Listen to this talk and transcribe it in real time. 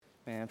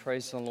Man,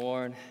 praise the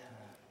Lord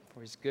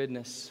for His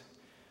goodness,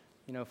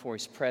 for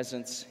His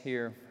presence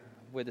here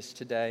with us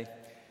today.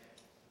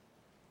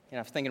 And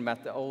I was thinking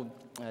about the old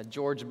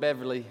George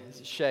Beverly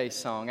Shea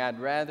song, "I'd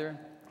rather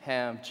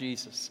have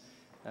Jesus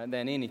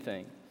than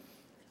anything."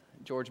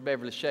 George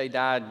Beverly Shea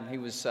died, he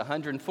was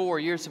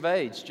 104 years of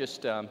age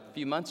just a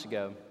few months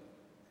ago.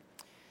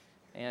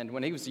 And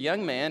when he was a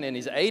young man in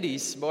his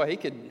 80s, boy,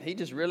 he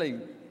just really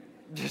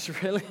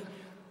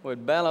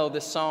would bellow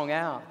this song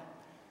out.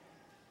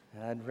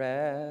 I'd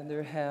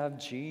rather have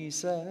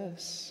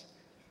Jesus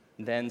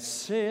than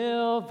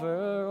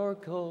silver or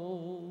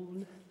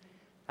gold.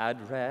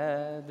 I'd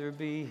rather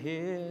be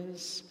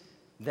His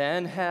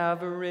than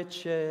have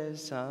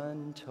riches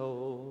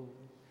untold.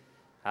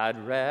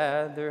 I'd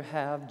rather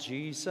have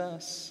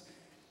Jesus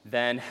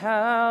than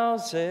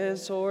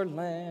houses or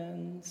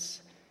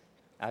lands.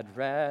 I'd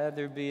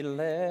rather be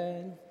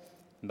led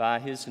by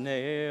His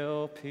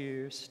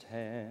nail-pierced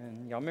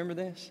hand. Y'all remember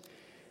this?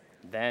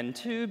 Than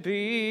to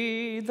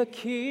be the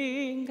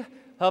king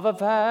of a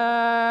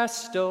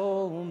vast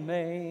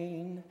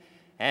domain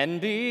and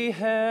be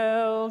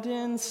held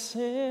in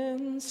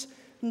sin's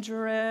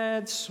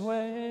dread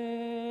sway.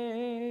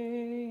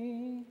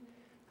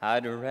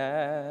 I'd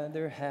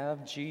rather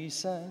have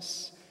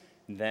Jesus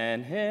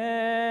than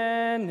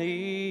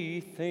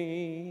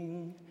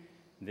anything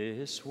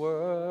this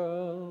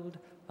world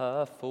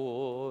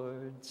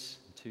affords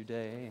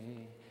today.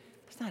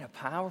 Isn't that a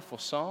powerful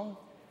song?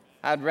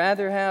 I'd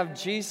rather have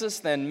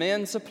Jesus than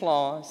men's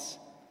applause.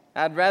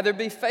 I'd rather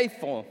be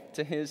faithful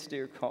to His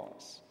dear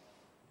cause.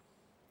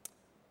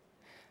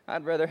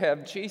 I'd rather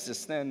have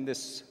Jesus than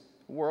this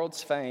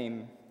world's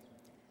fame.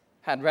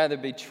 I'd rather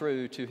be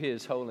true to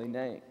His holy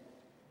name.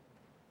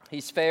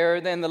 He's fairer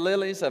than the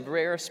lilies of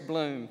rarest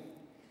bloom.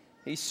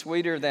 He's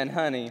sweeter than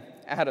honey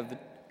out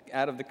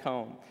of the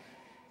comb.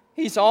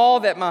 He's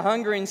all that my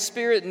hungering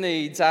spirit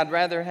needs. I'd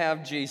rather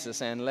have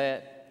Jesus and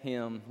let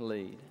Him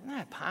lead. Isn't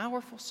that a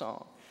powerful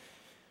song?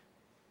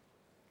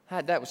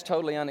 That was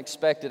totally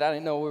unexpected. I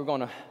didn't know we were going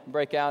to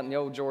break out in the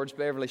old George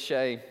Beverly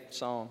Shea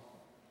song.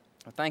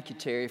 Well, thank you,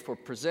 Terry, for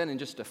presenting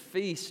just a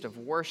feast of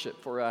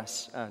worship for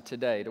us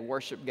today, to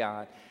worship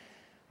God.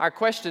 Our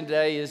question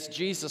today is,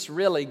 Jesus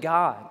really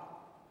God?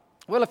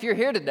 Well, if you're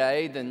here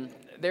today, then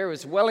there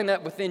is welling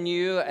up within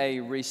you a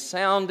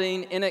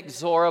resounding,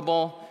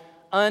 inexorable,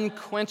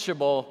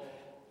 unquenchable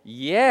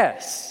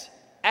yes,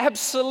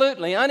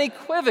 absolutely,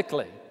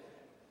 unequivocally,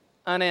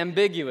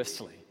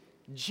 unambiguously.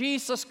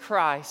 Jesus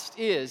Christ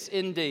is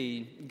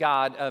indeed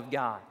God of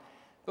God.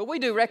 But we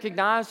do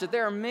recognize that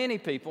there are many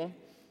people,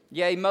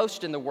 yea,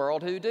 most in the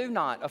world, who do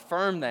not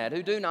affirm that,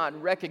 who do not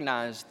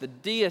recognize the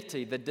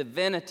deity, the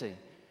divinity,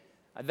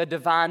 the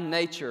divine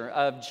nature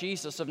of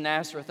Jesus of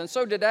Nazareth. And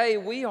so today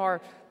we are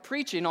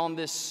preaching on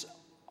this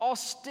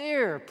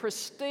austere,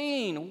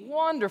 pristine,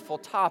 wonderful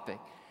topic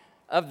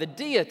of the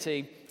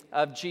deity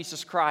of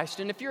Jesus Christ.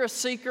 And if you're a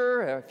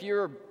seeker, or if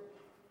you're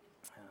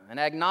an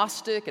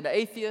agnostic, an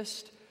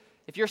atheist,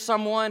 if you're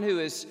someone who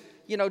is,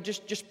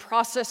 just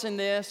processing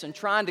this and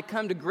trying to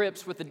come to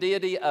grips with the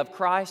deity of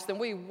Christ, then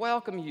we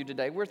welcome you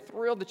today. We're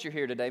thrilled that you're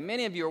here today.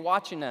 Many of you are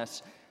watching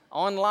us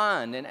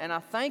online, and I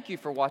thank you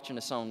for watching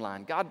us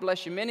online. God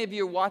bless you. Many of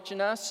you are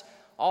watching us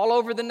all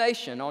over the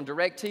nation on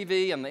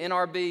DirecTV and the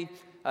NRB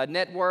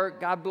network.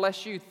 God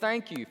bless you.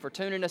 Thank you for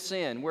tuning us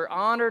in. We're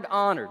honored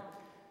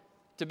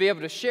to be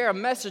able to share a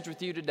message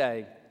with you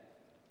today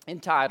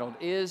entitled,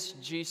 "Is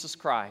Jesus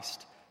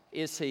Christ,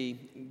 is He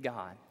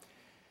God?"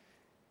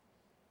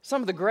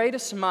 Some of the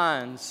greatest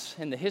minds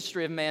in the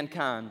history of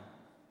mankind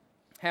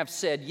have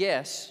said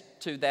yes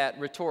to that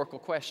rhetorical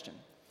question.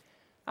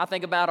 I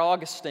think about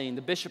Augustine,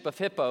 the Bishop of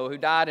Hippo, who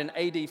died in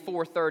AD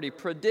 430,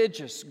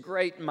 prodigious,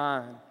 great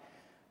mind.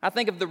 I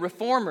think of the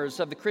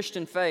reformers of the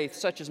Christian faith,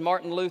 such as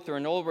Martin Luther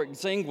and Ulrich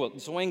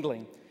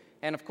Zwingli,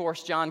 and of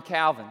course, John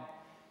Calvin.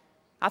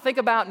 I think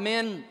about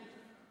men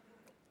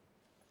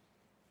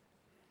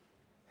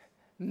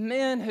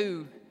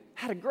who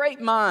had a great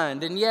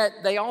mind, and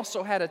yet they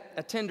also had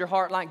a tender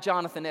heart like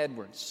Jonathan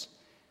Edwards.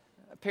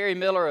 Perry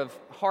Miller of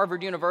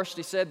Harvard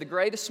University said the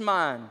greatest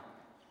mind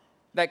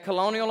that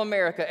colonial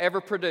America ever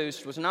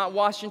produced was not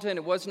Washington,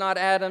 it was not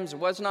Adams, it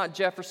was not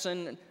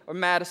Jefferson or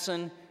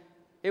Madison.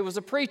 It was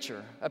a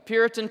preacher, a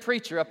Puritan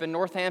preacher up in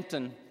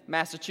Northampton,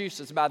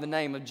 Massachusetts, by the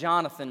name of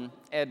Jonathan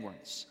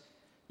Edwards.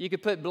 You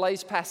could put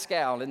Blaise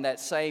Pascal in that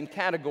same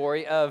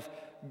category of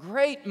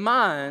great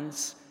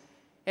minds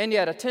and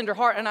yet a tender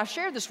heart. And I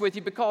share this with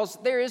you because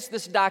there is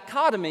this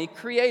dichotomy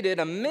created,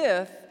 a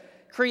myth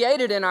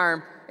created in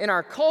our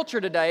culture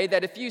today,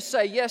 that if you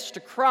say yes to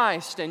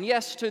Christ and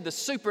yes to the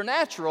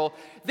supernatural,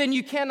 then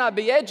you cannot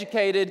be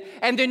educated,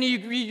 and then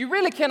you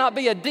really cannot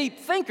be a deep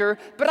thinker.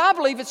 But I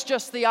believe it's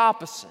just the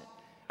opposite.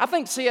 I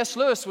think C.S.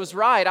 Lewis was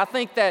right. I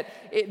think that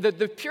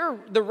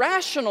the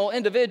rational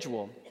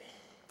individual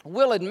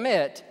will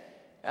admit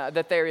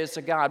that there is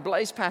a God.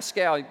 Blaise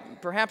Pascal,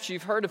 perhaps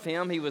you've heard of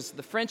him. He was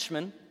the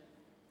Frenchman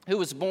who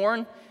was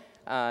born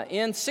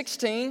in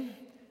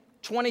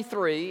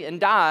 1623 and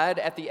died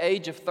at the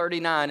age of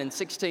 39 in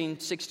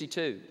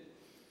 1662.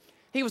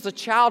 He was a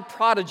child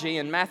prodigy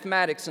in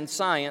mathematics and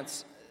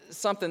science,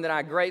 something that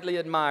I greatly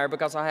admire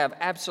because I have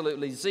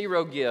absolutely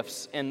zero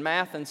gifts in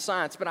math and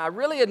science, but I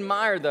really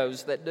admire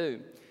those that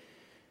do.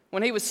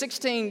 When he was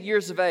 16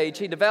 years of age,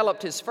 he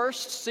developed his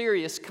first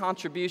serious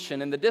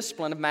contribution in the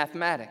discipline of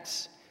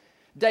mathematics.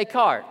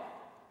 Descartes,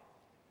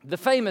 the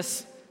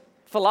famous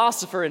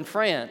philosopher in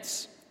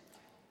France,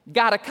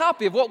 got a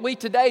copy of what we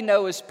today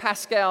know as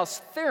Pascal's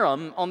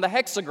theorem on the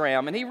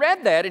hexagram, and he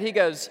read that and he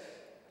goes,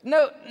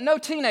 no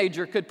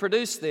teenager could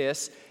produce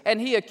this,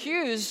 and he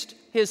accused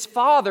his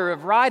father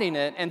of writing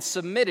it and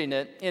submitting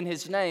it in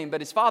his name,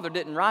 but his father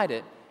didn't write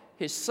it.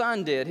 His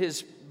son did,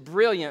 his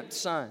brilliant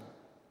son.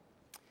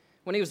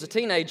 When he was a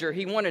teenager,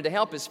 he wanted to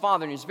help his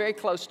father, and he was very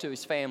close to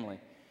his family.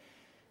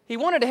 He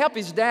wanted to help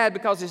his dad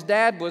because his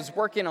dad was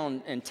working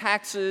in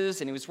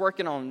taxes, and he was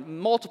working on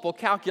multiple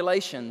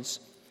calculations.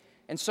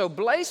 And so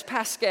Blaise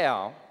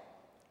Pascal,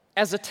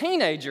 as a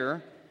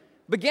teenager,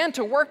 began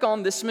to work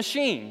on this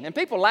machine. And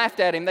people laughed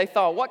at him. They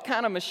thought, what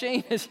kind of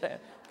machine is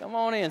that? Come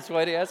on in,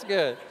 sweetie, that's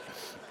good.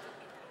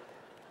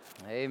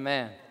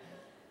 Amen.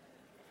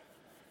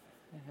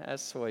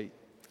 That's sweet.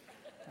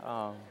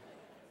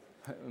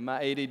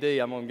 My ADD,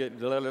 I'm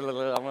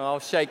all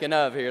shaken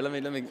up here.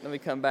 Let me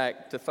come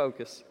back to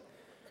focus.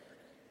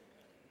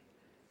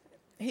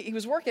 He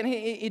was working,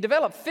 he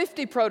developed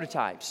 50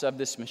 prototypes of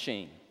this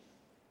machine.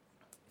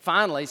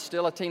 Finally,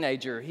 still a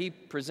teenager, he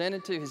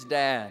presented to his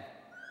dad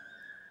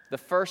the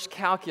first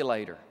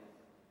calculator.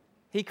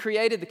 He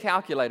created the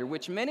calculator,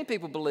 which many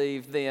people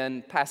believe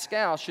then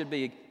Pascal should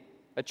be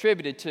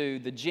attributed to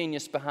the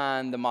genius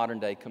behind the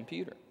modern-day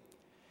computer.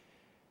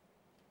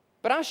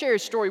 But I'll share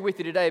his story with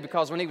you today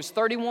because when he was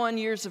 31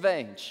 years of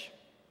age,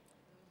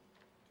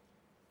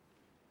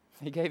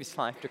 he gave his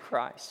life to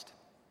Christ.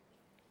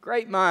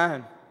 Great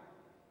mind,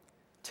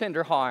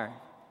 tender heart.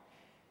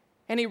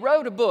 And he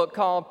wrote a book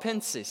called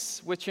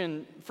Pensées, which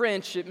in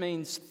French it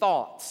means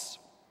thoughts.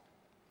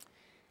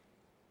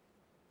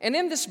 And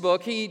in this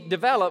book, he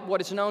developed what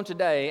is known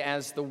today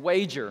as the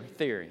wager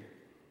theory.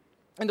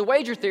 And the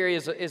wager theory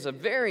is a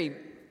very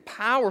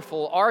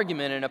powerful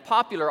argument and a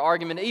popular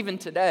argument even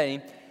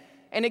today.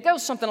 And it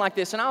goes something like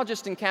this, and I'll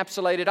just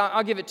encapsulate it.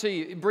 I'll give it to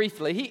you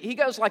briefly. He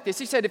goes like this.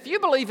 He said, if you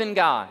believe in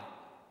God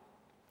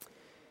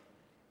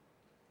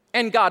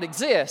and God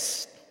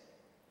exists,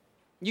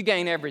 you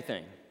gain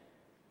everything.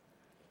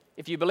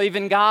 If you believe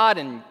in God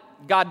and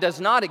God does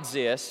not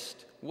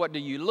exist, what do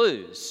you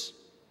lose?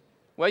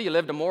 Well, you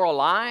lived a moral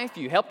life,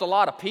 you helped a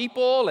lot of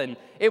people, and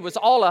it was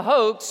all a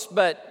hoax,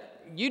 but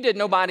you did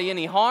nobody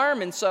any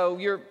harm, and so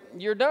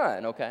you're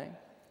done, okay?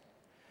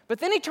 But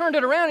then he turned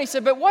it around and he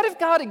said, but what if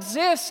God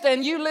exists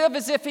and you live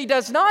as if he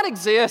does not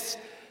exist?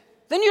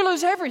 Then you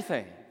lose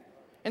everything.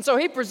 And so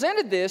he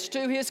presented this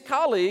to his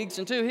colleagues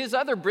and to his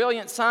other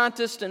brilliant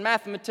scientists and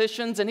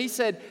mathematicians, and he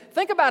said,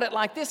 think about it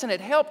like this, and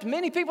it helped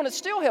many people, and it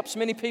still helps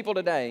many people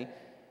today.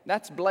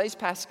 That's Blaise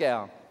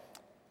Pascal,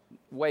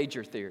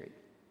 wager theory.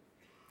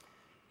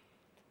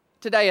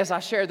 Today, as I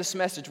share this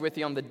message with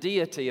you on the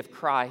deity of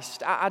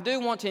Christ, I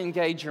do want to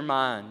engage your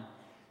mind.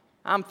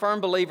 I'm a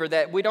firm believer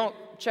that we don't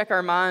check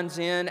our minds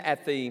in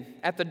at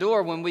the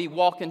door when we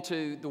walk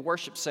into the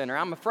worship center.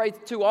 I'm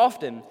afraid too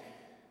often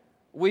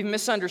we've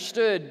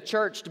misunderstood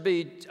church to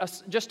be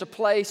just a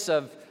place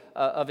of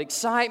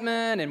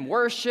excitement and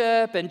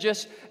worship and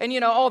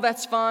oh,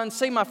 that's fun.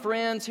 See my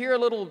friends, hear a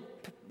little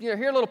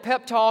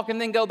pep talk, and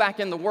then go back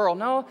in the world.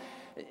 No,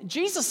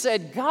 Jesus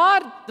said,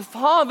 God the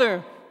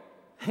Father,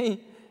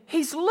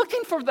 He's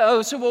looking for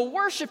those who will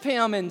worship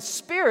Him in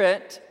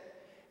spirit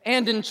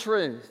and in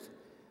truth.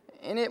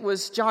 And it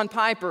was John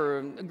Piper,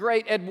 a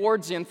great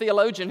Edwardian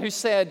theologian, who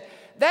said,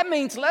 that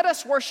means let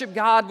us worship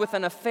God with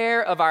an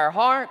affair of our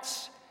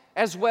hearts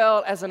as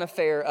well as an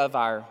affair of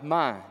our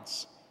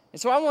minds. And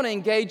so I want to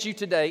engage you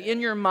today in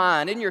your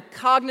mind, in your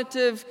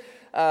cognitive,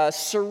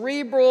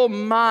 cerebral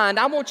mind.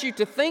 I want you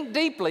to think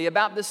deeply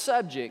about this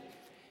subject.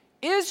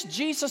 Is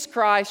Jesus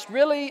Christ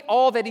really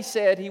all that He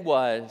said He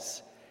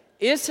was?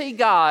 Is He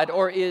God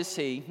or is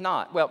He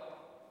not? Well,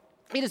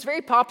 it is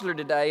very popular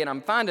today, and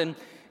I'm finding,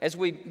 as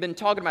we've been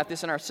talking about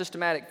this in our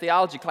systematic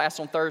theology class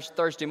on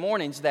Thursday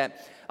mornings,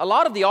 that a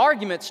lot of the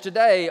arguments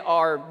today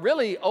are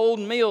really old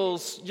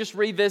meals just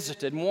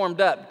revisited, warmed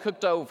up,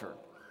 cooked over.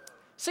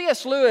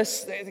 C.S.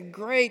 Lewis, the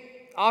great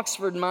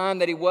Oxford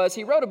mind that he was,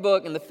 he wrote a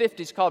book in the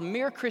 50s called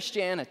Mere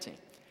Christianity.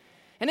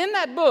 And in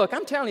that book,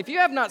 I'm telling you, if you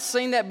have not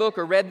seen that book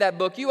or read that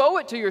book, you owe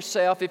it to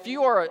yourself. If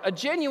you are a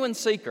genuine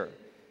seeker,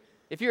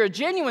 if you're a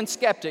genuine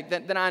skeptic,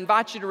 then I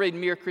invite you to read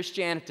Mere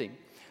Christianity.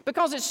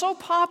 Because it's so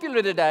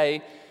popular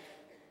today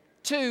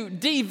to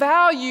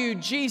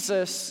devalue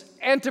Jesus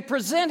and to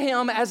present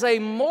Him as a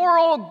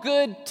moral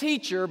good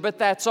teacher, but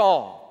that's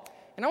all.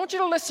 And I want you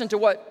to listen to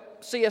what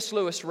C.S.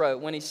 Lewis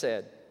wrote when he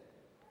said,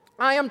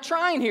 I am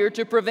trying here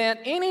to prevent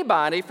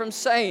anybody from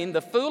saying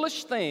the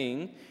foolish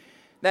thing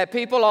that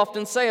people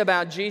often say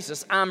about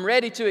Jesus. I'm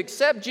ready to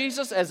accept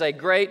Jesus as a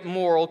great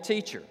moral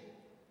teacher,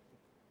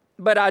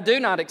 but I do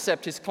not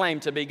accept His claim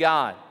to be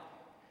God.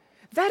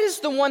 That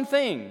is the one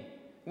thing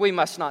we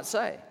must not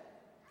say.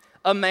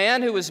 A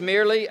man who was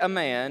merely a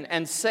man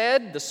and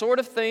said the sort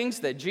of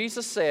things that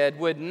Jesus said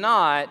would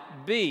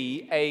not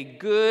be a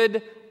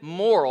good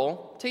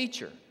moral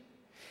teacher.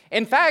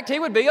 In fact, he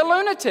would be a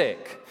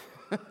lunatic.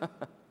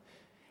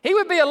 He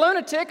would be a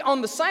lunatic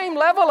on the same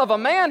level of a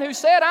man who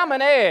said, I'm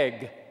an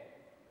egg.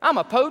 I'm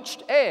a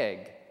poached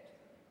egg.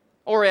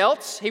 Or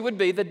else he would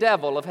be the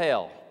devil of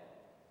hell.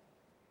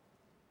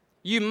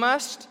 You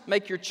must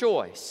make your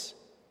choice.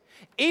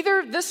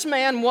 Either this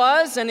man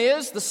was and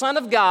is the Son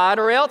of God,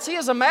 or else he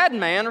is a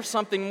madman or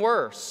something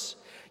worse.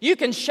 You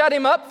can shut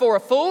him up for a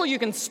fool, you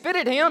can spit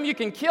at him, you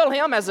can kill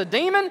him as a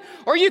demon,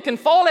 or you can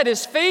fall at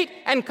his feet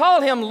and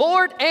call him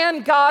Lord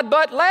and God.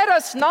 But let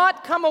us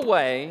not come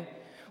away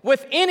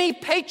with any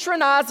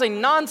patronizing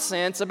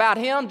nonsense about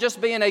him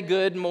just being a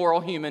good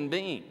moral human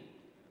being.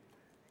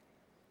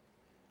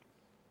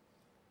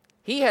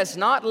 He has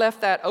not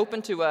left that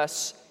open to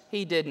us.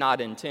 He did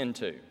not intend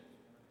to.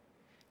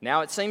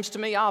 Now it seems to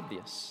me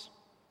obvious.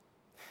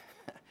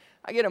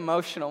 I get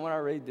emotional when I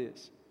read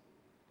this.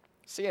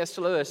 C.S.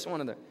 Lewis,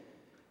 one of the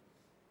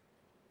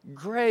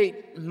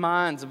great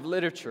minds of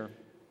literature,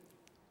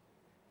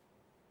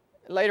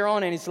 later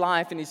on in his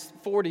life, in his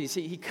 40s,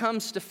 he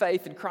comes to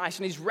faith in Christ,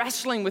 and he's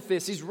wrestling with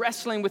this. He's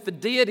wrestling with the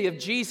deity of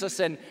Jesus,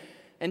 and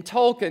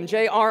Tolkien,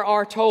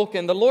 J.R.R.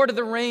 Tolkien, the Lord of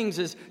the Rings,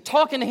 is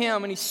talking to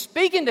him, and he's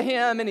speaking to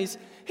him, and he's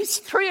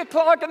 3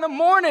 o'clock in the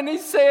morning. He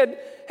said,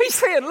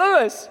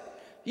 Lewis,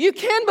 you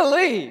can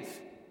believe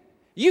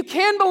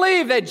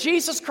that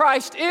Jesus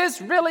Christ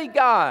is really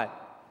God.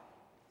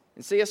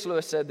 And C.S.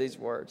 Lewis said these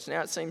words.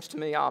 Now it seems to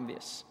me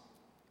obvious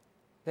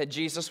that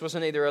Jesus was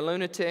neither a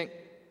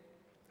lunatic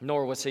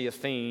nor was he a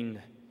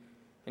fiend.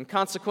 And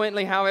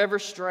consequently, however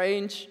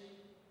strange,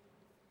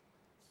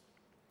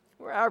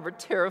 or however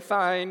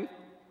terrifying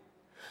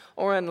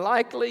or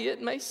unlikely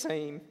it may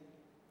seem,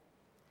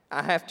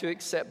 I have to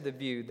accept the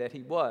view that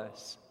he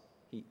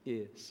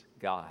is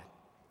God.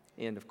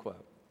 End of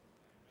quote.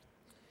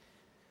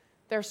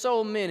 There are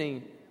so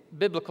many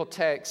biblical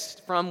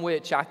texts from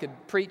which I could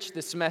preach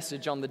this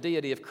message on the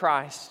deity of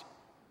Christ.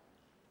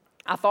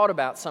 I thought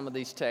about some of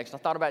these texts. I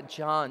thought about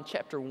John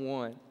chapter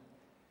 1.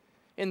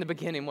 In the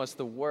beginning was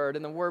the Word,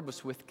 and the Word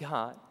was with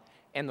God,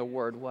 and the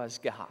Word was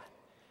God.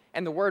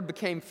 And the Word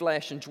became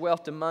flesh and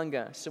dwelt among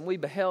us, and we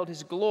beheld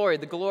His glory.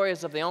 The glory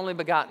is of the only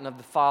begotten of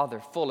the Father,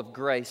 full of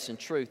grace and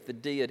truth, the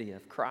deity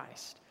of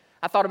Christ.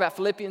 I thought about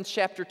Philippians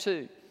chapter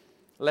 2.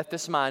 Let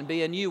this mind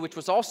be in you, which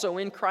was also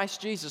in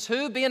Christ Jesus,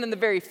 who, being in the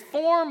very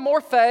form,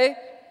 morphe,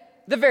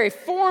 the very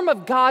form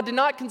of God, did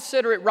not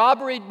consider it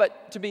robbery,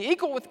 but to be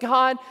equal with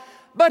God,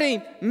 but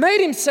He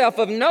made Himself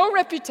of no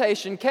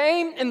reputation,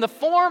 came in the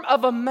form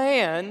of a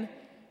man,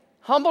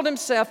 humbled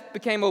Himself,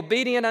 became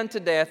obedient unto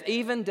death,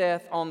 even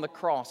death on the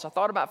cross. I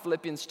thought about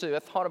Philippians 2. I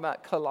thought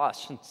about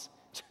Colossians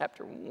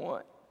chapter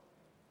 1.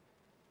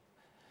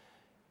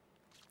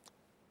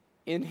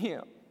 In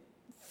Him,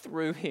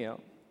 through Him,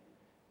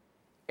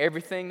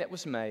 everything that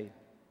was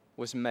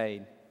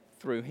made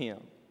through Him.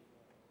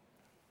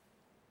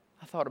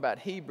 I thought about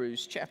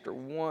Hebrews chapter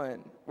 1,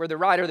 where the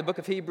writer of the book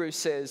of Hebrews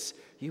says,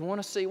 you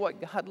want to see what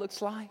God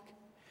looks like?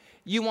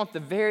 You want the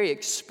very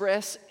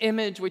express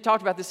image. We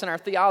talked about this in our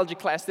theology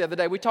class the other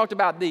day. We talked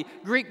about the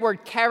Greek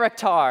word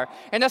character,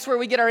 and that's where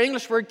we get our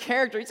English word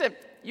character. He said,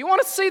 you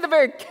want to see the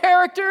very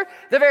character,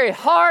 the very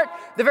heart,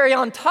 the very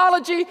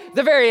ontology,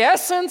 the very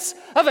essence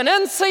of an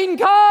unseen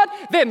God?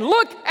 Then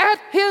look at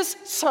His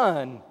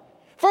Son.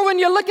 For when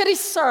you look at His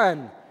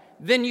Son,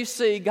 then you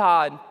see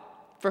God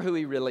for who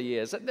He really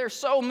is. There's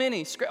so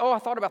many. I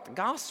thought about the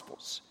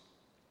Gospels.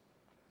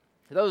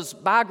 Those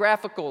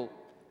biographical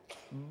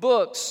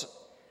books,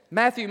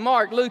 Matthew,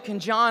 Mark, Luke,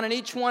 and John, and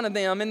each one of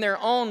them in their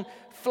own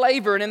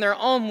flavor and in their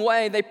own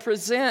way, they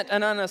present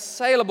an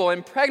unassailable,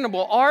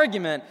 impregnable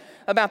argument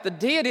about the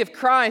deity of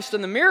Christ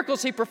and the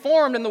miracles He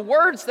performed and the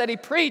words that He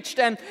preached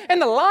and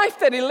the life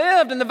that He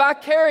lived and the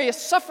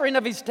vicarious suffering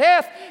of His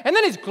death and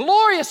then His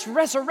glorious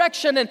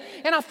resurrection. And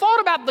I thought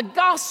about the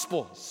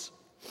Gospels.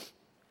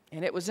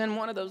 And it was in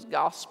one of those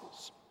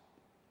Gospels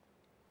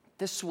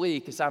this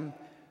week as I'm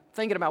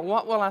thinking about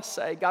what will I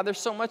say. God, there's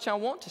so much I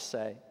want to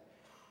say.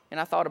 And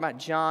I thought about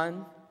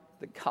John,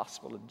 the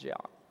Gospel of John.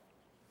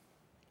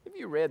 Have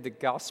you read the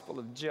Gospel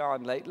of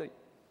John lately?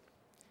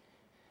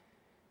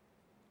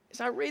 As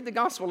I read the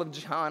Gospel of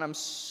John,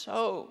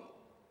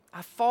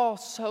 I fall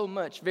so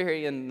much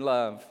very in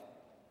love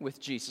with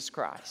Jesus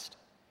Christ.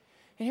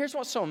 And here's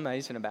what's so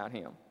amazing about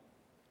Him.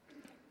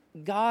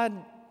 God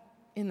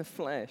in the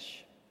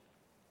flesh,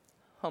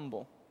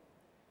 humble,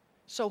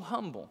 so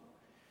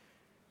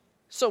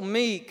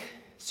meek,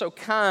 so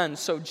kind,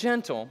 so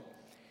gentle.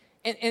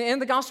 And in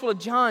the Gospel of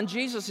John,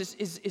 Jesus'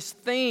 his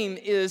theme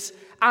is,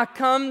 I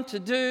come to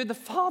do the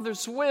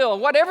Father's will.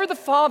 Whatever the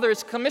Father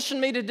has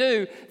commissioned me to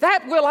do,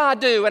 that will I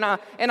do. And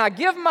I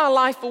give my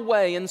life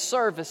away in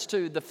service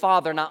to the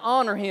Father, and I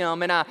honor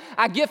Him, and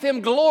I give Him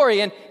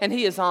glory, and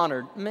He has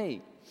honored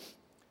me.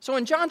 So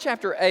in John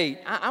chapter 8,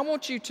 I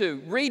want you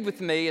to read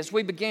with me as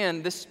we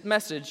begin this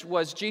message,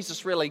 Was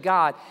Jesus Really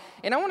God?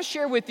 And I want to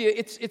share with you,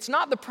 it's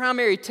not the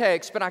primary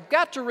text, but I've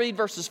got to read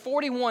verses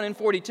 41 and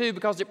 42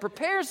 because it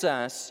prepares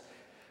us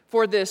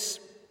for this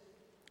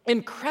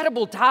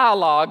incredible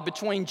dialogue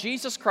between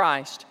Jesus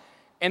Christ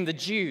and the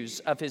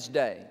Jews of his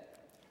day.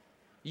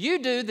 You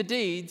do the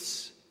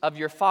deeds of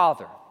your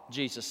father,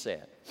 Jesus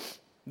said.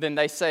 Then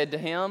they said to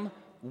him,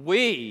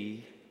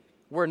 we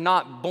were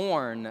not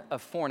born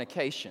of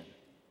fornication.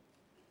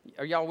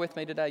 Are y'all with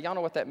me today? Y'all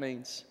know what that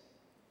means?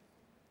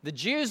 The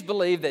Jews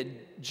believed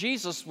that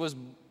Jesus was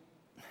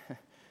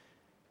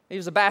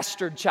a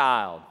bastard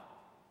child.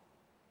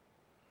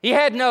 He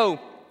had no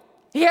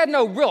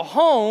real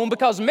home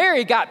because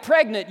Mary got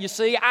pregnant, you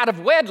see, out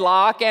of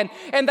wedlock. And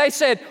they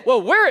said,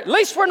 well, at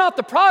least we're not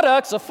the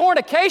products of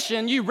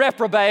fornication, you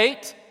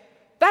reprobate.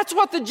 That's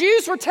what the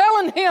Jews were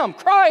telling him,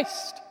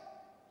 Christ.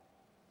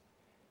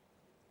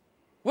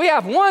 We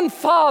have one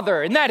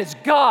Father, and that is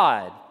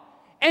God.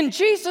 And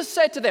Jesus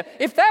said to them,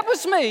 if that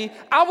was me,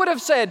 I would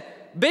have said,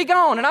 be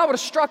gone, and I would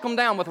have struck them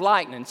down with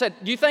lightning and said,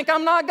 do you think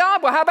I'm not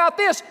God? Well, how about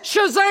this?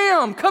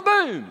 Shazam,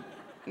 kaboom.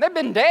 And they've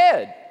been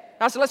dead.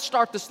 I said, let's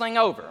start this thing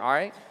over, all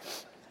right?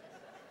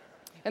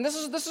 And this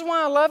is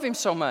why I love him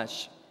so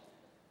much,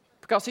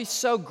 because he's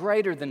so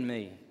greater than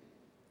me.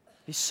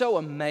 He's so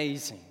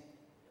amazing.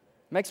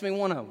 Makes me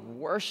want to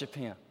worship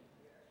him.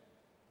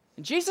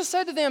 And Jesus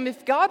said to them,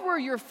 if God were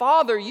your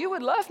Father, you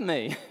would love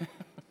me.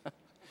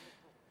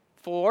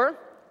 For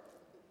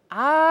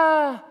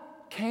I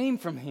came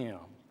from him.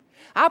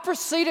 I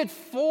proceeded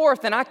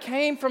forth and I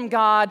came from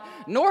God,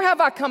 nor have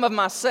I come of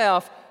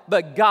myself,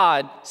 but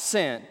God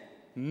sent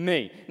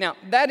me. Now,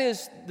 that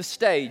is the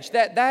stage.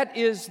 That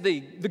is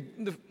the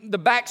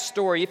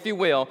backstory, if you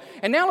will.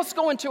 And now let's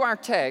go into our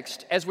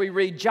text as we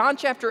read John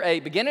chapter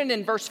 8, beginning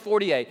in verse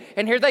 48.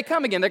 And here they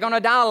come again. They're going to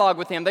dialogue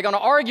with him. They're going to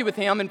argue with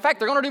him. In fact,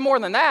 they're going to do more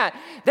than that.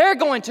 They're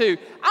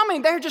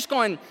just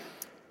going to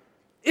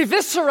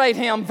eviscerate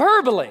him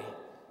verbally.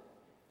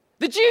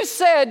 The Jews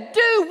said,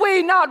 do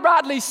we not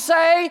rightly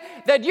say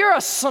that you're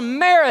a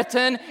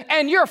Samaritan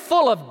and you're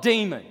full of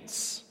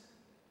demons?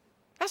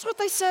 That's what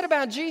they said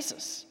about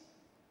Jesus.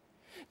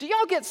 Do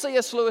y'all get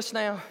C.S. Lewis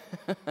now?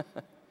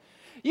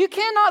 You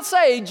cannot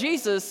say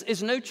Jesus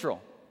is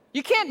neutral.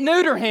 You can't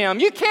neuter him.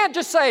 You can't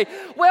just say,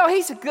 well,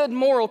 he's a good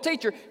moral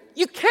teacher.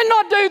 You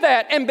cannot do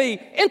that and be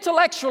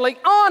intellectually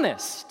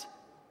honest.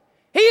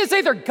 He is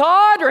either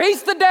God or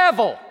he's the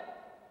devil.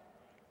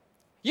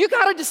 You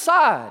got to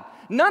decide.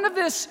 None of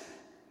this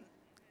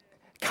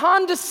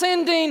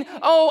condescending,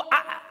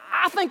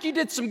 I think you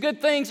did some good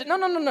things.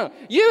 No.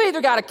 You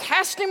either got to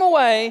cast him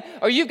away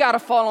or you got to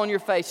fall on your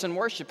face and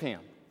worship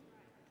him.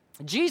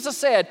 Jesus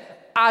said,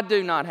 I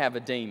do not have a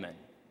demon.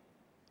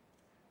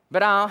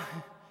 But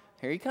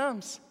here he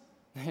comes.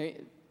 I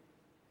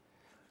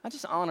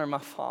just honor my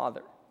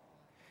Father.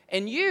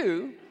 And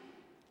you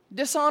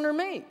dishonor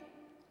me.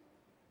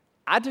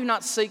 I do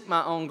not seek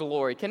my own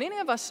glory. Can any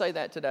of us say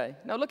that today?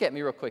 No, look at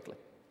me real quickly.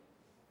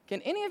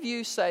 Can any of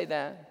you say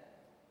that?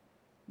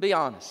 Be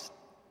honest.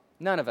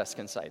 None of us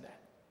can say that.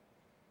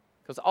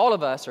 Because all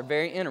of us are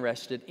very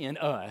interested in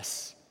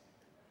us.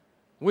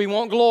 We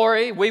want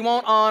glory, we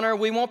want honor,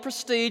 we want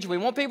prestige, we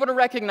want people to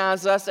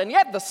recognize us, and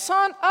yet the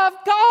Son of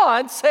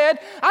God said,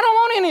 I don't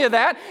want any of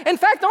that. In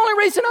fact, the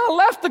only reason I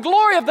left the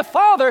glory of the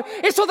Father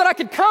is so that I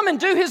could come and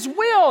do his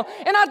will,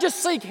 and I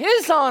just seek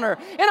his honor,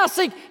 and I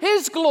seek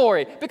his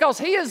glory, because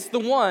he is the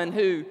one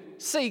who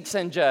seeks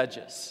and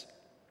judges.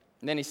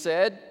 And then he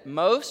said,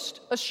 most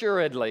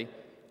assuredly,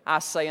 I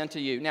say unto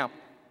you. Now,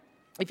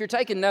 if you're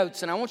taking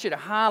notes, and I want you to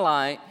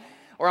highlight,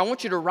 or I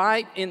want you to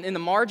write in the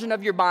margin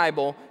of your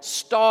Bible,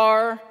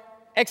 star,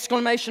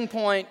 exclamation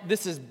point,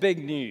 this is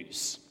big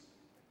news.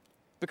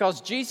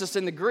 Because Jesus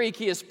in the Greek,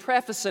 he is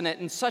prefacing it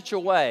in such a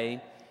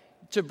way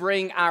to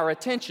bring our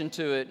attention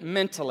to it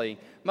mentally.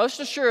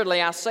 Most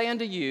assuredly, I say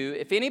unto you,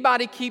 if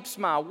anybody keeps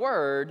my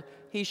word,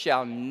 he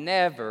shall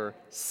never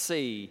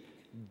see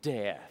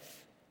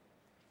death.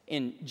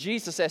 In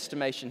Jesus'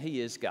 estimation,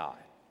 he is God.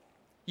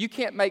 You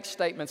can't make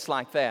statements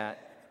like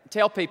that.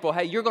 Tell people,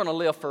 hey, you're going to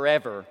live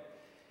forever,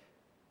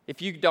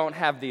 if you don't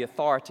have the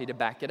authority to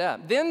back it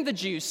up. Then the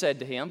Jews said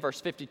to him,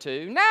 verse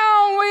 52,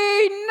 now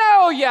we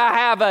know you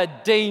have a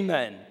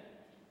demon.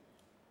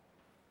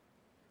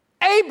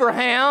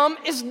 Abraham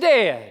is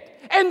dead,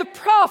 and the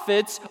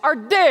prophets are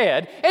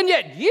dead, and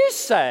yet you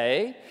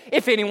say,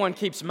 if anyone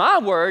keeps my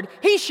word,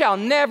 he shall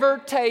never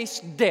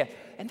taste death.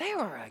 And they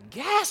were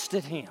aghast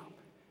at him.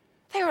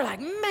 They were like,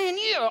 man,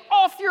 you're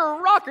off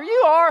your rocker.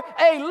 You are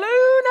a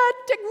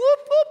lunatic. Whoop,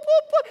 whoop,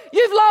 whoop, whoop.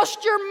 You've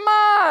lost your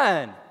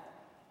mind.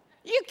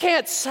 You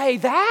can't say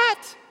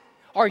that.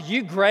 Are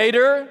you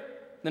greater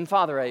than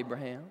Father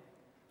Abraham,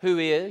 who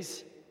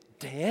is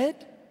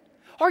dead?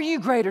 Are you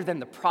greater than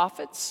the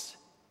prophets,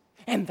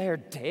 and they're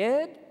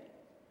dead?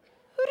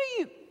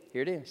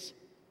 Here it is.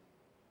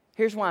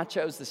 Here's why I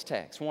chose this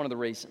text, one of the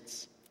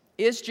reasons.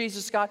 Is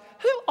Jesus God?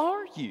 Who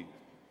are you?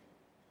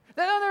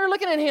 They're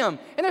looking at him,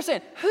 and they're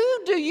saying,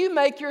 who do you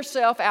make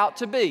yourself out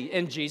to be?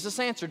 And Jesus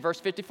answered, verse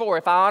 54,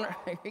 if I honor...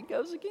 Here he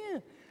goes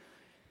again.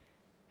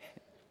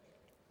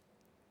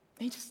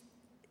 He just,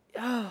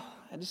 I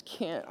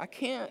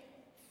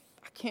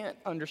can't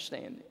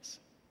understand this.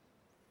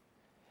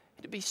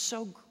 To be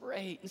so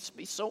great, and to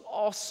be so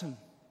awesome.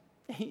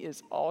 He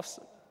is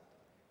awesome.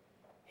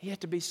 He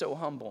had to be so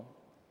humble.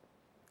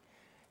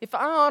 If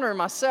I honor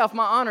myself,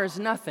 my honor is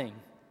nothing.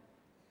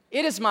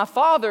 It is my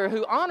Father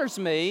who honors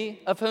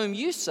me, of whom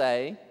you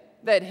say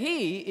that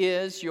He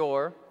is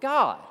your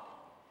God.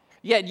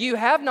 Yet you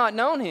have not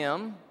known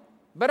Him,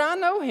 but I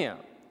know Him.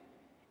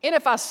 And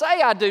if I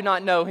say I do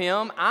not know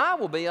Him, I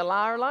will be a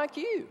liar like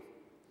you.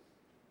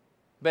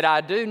 But I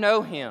do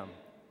know Him,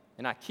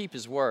 and I keep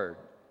His word.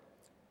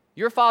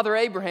 Your father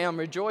Abraham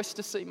rejoiced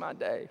to see my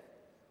day,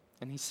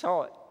 and he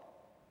saw it,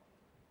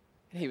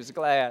 and he was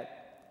glad.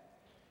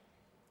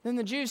 Then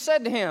the Jews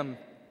said to him,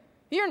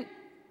 You're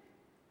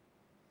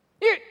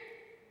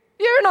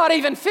not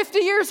even 50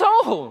 years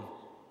old,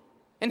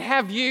 and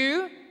have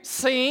you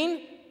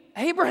seen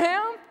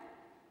Abraham?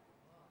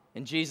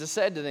 And Jesus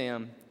said to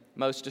them,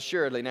 most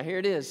assuredly. Now here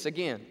it is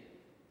again.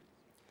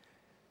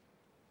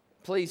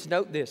 Please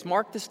note this.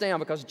 Mark this down,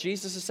 because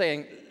Jesus is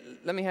saying,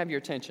 let me have your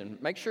attention.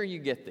 Make sure you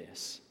get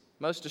this.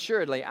 Most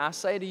assuredly, I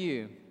say to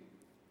you,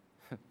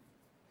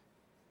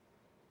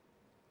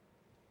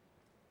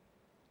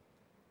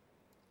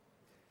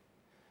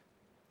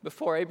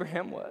 before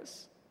Abraham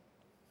was,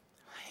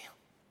 I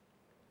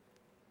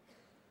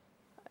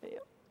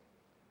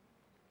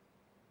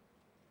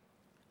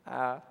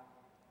am.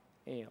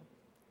 I am.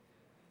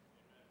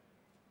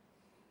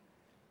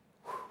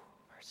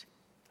 Mercy.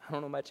 I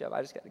don't know about y'all,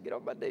 I just got to get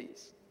on my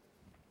knees.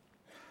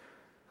 I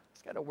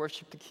just got to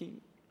worship the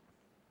King.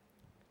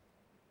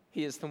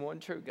 He is the one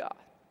true God.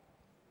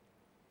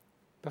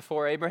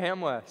 Before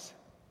Abraham was,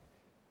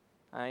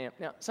 I am.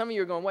 Now, some of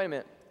you are going, wait a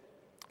minute.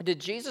 Did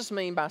Jesus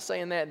mean by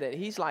saying that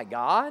He's like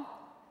God?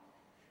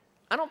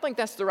 I don't think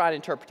that's the right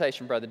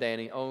interpretation, Brother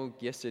Danny. Oh,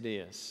 yes, it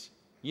is.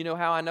 You know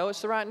how I know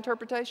it's the right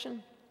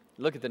interpretation?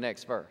 Look at the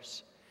next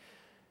verse.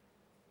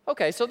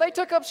 Okay, so they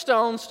took up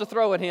stones to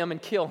throw at Him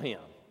and kill Him.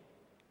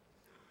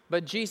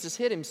 But Jesus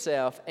hid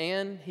Himself,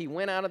 and He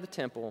went out of the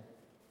temple,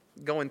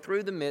 going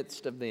through the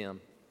midst of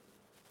them,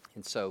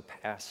 and so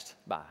passed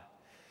by.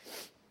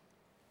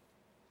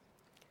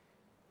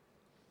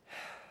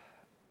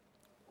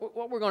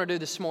 What we're going to do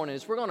this morning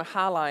is we're going to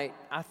highlight,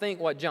 I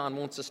think, what John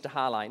wants us to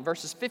highlight. In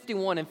verses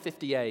 51 and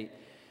 58,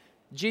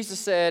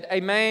 Jesus said,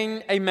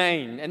 Amen,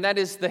 amen. And that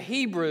is the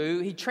Hebrew.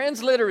 He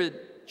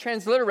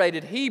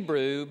transliterated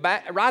Hebrew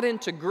back, right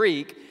into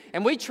Greek,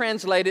 and we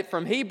translate it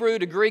from Hebrew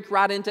to Greek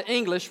right into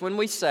English when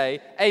we say,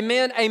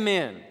 Amen,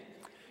 amen.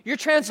 Your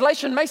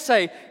translation may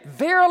say,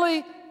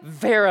 Verily,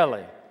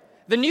 verily.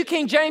 The New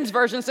King James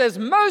Version says,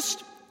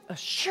 most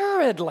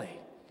assuredly.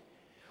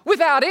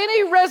 Without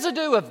any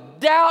residue of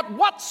doubt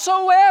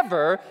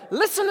whatsoever,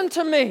 listen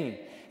to me.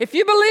 If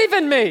you believe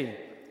in me,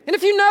 and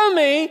if you know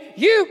me,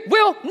 you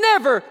will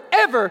never,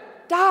 ever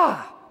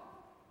die.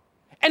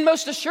 And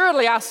most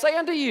assuredly, I say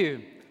unto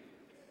you,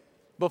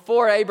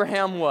 before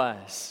Abraham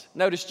was.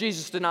 Notice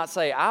Jesus did not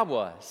say, I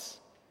was.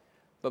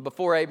 But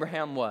before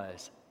Abraham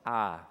was,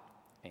 I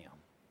am.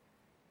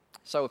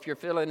 So if you're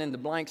filling in the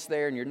blanks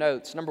there in your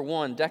notes, number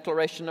one,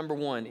 declaration number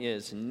one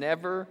is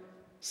never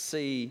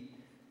see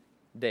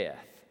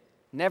death.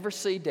 Never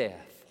see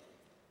death.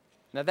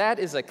 Now that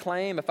is a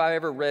claim, if I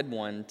ever read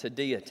one, to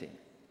deity.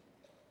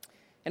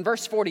 In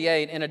verse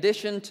 48, in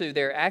addition to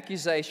their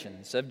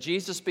accusations of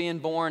Jesus being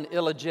born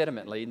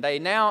illegitimately, they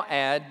now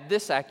add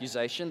this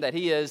accusation that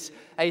He is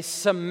a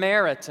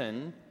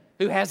Samaritan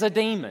who has a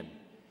demon.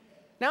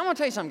 Now I'm going to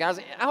tell you something, guys.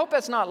 I hope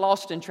that's not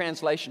lost in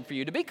translation for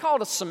you. To be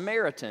called a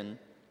Samaritan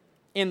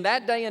in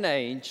that day and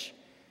age,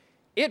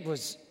 it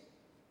was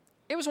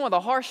one of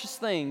the harshest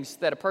things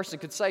that a person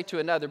could say to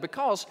another,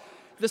 because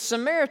the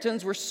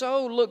Samaritans were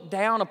so looked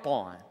down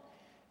upon.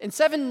 In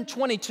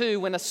 722,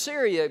 when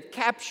Assyria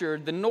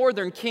captured the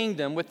northern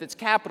kingdom with its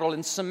capital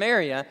in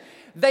Samaria,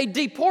 they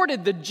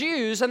deported the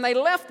Jews, and they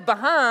left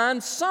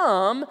behind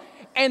some,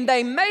 and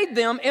they made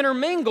them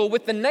intermingle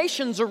with the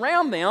nations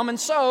around them, and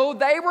so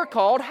they were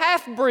called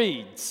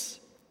half-breeds.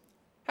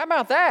 How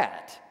about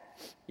that?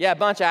 Yeah, a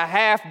bunch of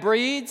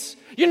half-breeds.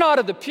 You're not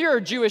of the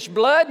pure Jewish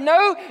blood.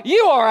 No,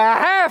 you are a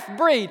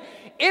half-breed.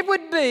 It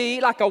would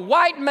be like a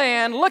white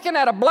man looking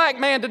at a black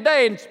man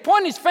today and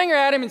pointing his finger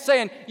at him and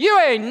saying, you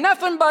ain't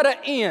nothing but an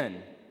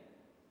N.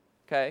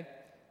 Okay?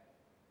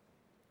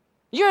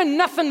 You're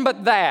nothing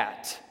but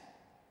that.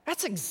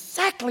 That's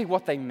exactly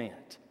what they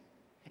meant.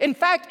 In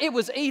fact, it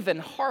was even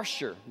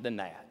harsher than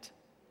that.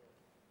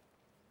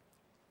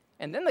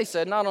 And then they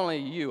said, not only are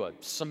you a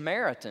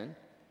Samaritan,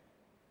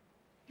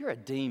 you're a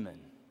demon.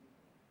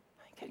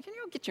 Can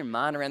you get your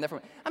mind around that?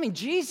 I mean,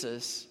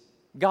 Jesus,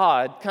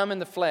 God, come in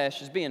the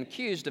flesh, is being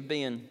accused of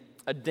being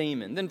a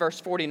demon. Then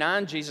verse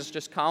 49, Jesus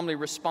just calmly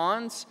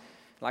responds.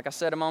 Like I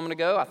said a moment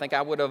ago, I think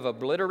I would have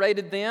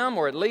obliterated them,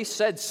 or at least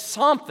said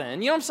something.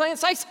 You know what I'm saying?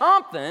 Say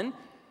something.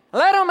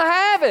 Let him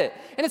have it.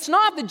 And it's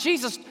not that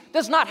Jesus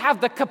does not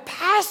have the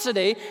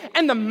capacity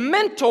and the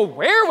mental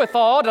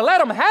wherewithal to let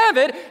him have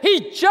it.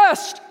 He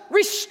just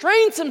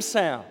restrains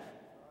himself.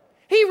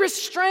 He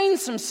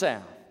restrains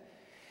himself.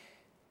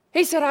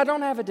 He said, I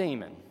don't have a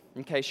demon,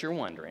 in case you're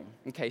wondering,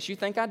 in case you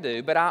think I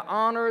do, but I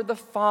honor the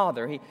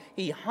Father.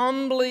 He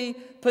humbly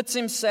puts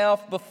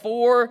himself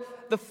before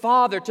the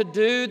Father to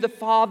do the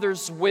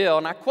Father's will.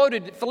 And I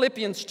quoted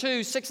Philippians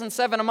 2, 6 and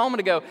 7 a moment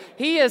ago.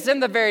 He is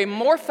in the very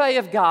morphe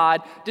of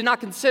God, did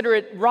not consider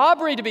it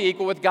robbery to be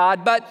equal with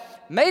God,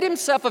 but made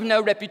himself of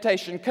no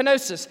reputation,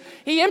 kenosis.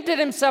 He emptied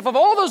himself of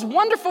all those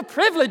wonderful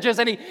privileges,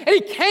 and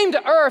he came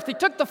to earth. He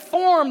took the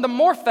form, the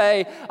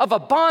morphe, of a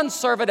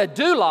bondservant, a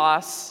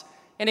doulos,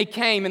 and he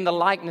came in the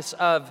likeness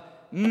of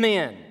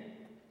men.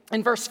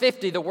 In verse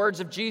 50, the words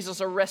of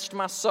Jesus arrest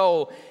my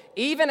soul.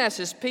 Even as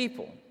his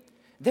people,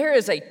 there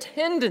is a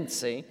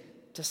tendency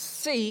to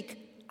seek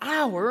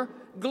our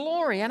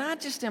glory. And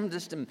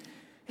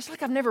it's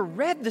like I've never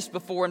read this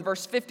before. In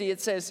verse 50,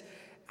 it says,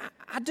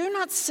 I do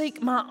not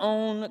seek my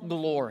own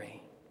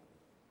glory.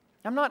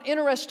 I'm not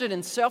interested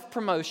in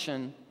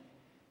self-promotion.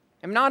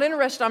 I'm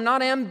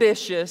not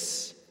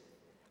ambitious.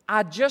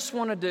 I just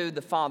want to do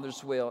the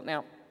Father's will.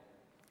 Now,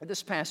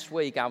 this past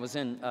week, I was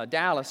in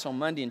Dallas on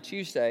Monday and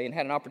Tuesday and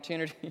had an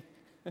opportunity.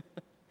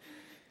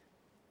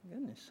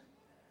 Goodness,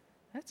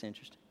 that's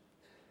interesting.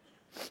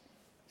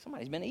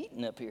 Somebody's been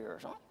eating up here or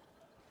something.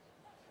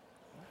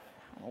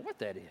 I don't know what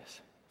that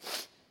is.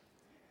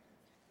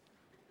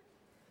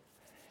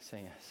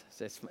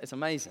 It's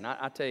amazing.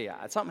 I tell you,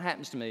 something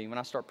happens to me when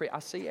I start preaching. I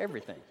see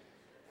everything.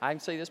 I can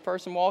see this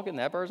person walking,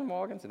 that person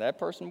walking, see that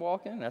person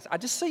walking. I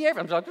just see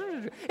everything.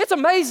 I'm like, it's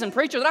amazing,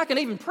 preacher, that I can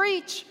even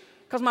preach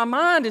because my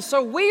mind is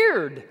so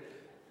weird.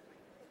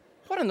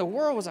 What in the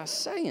world was I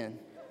saying?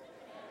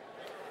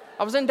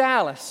 I was in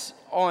Dallas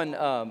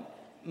on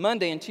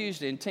Monday and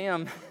Tuesday, and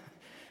Tim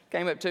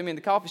came up to me in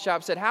the coffee shop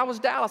and said, how was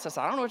Dallas? I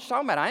said, I don't know what you're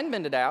talking about. I ain't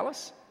been to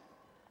Dallas.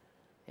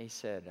 He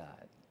said,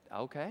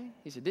 okay.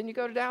 He said, didn't you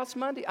go to Dallas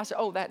Monday? I said,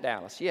 oh, that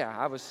Dallas. Yeah,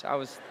 I was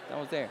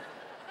there.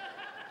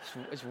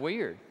 It's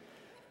weird.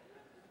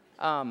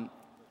 And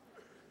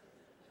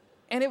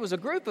it was a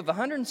group of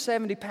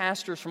 170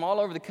 pastors from all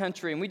over the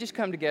country, and we just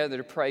come together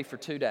to pray for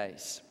 2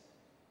 days.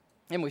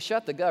 And we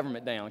shut the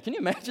government down. Can you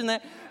imagine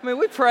that? I mean,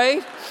 we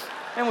prayed,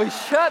 and we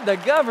shut the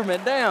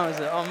government down. It's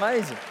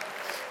amazing.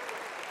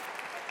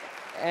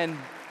 And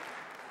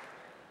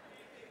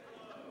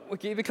we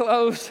keep it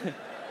closed.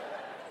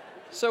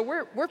 So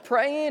we're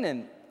praying,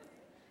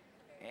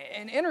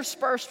 and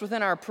interspersed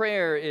within our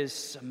prayer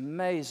is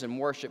amazing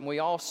worship. And we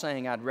all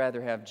sang, I'd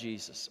rather have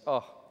Jesus.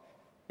 Oh,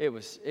 it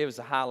was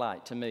a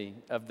highlight to me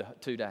of the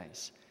 2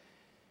 days.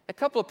 A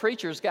couple of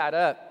preachers got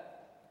up,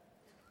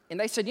 and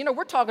they said,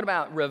 we're talking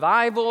about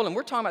revival, and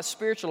we're talking about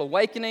spiritual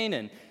awakening.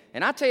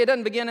 And I tell you, it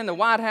doesn't begin in the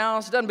White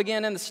House. It doesn't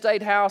begin in the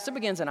State House. It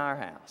begins in our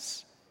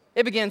house.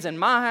 It begins in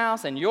my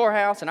house and your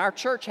house and our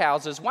church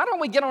houses. Why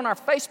don't we get on our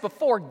face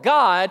before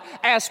God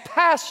as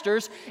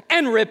pastors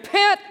and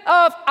repent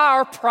of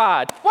our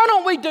pride? Why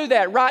don't we do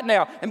that right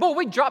now? And boy,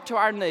 we dropped to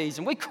our knees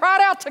and we cried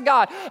out to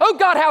God, oh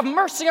God, have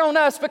mercy on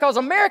us, because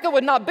America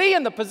would not be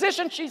in the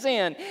position she's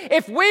in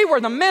if we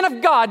were the men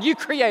of God you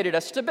created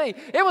us to be.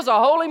 It was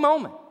a holy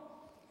moment.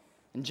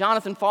 And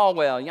Jonathan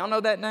Falwell, y'all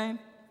know that name?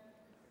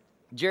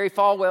 Jerry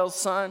Falwell's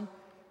son.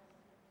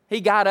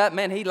 He got up,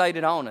 man, he laid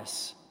it on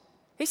us.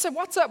 He said,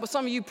 what's up with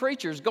some of you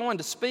preachers going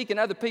to speak in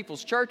other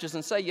people's churches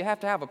and say you have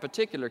to have a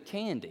particular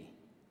candy?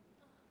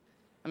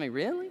 I mean,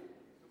 really?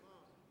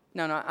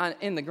 No,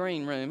 in the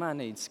green room, I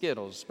need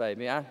Skittles,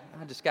 baby. I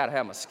just got to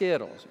have my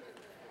Skittles.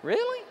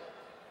 Really?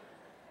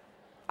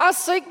 I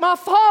seek my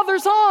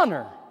Father's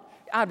honor.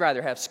 I'd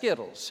rather have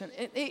Skittles.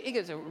 And he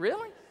goes,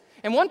 really?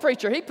 And one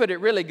preacher, he put it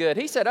really good.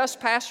 He said, us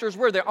pastors,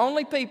 we're the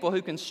only people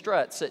who can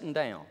strut sitting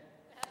down.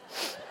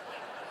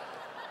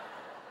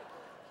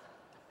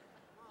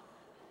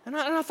 And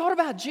I thought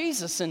about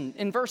Jesus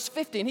in verse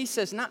 50, and he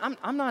says, no,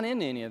 I'm not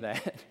into any of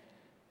that.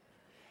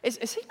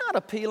 Is he not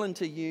appealing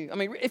to you? I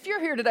mean, if you're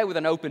here today with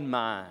an open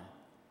mind,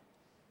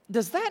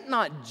 does that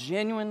not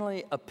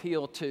genuinely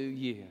appeal to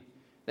you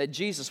that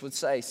Jesus would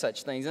say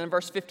such things? And in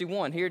verse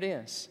 51, here it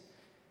is.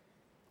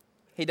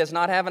 He does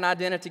not have an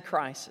identity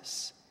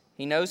crisis.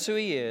 He knows who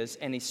he is,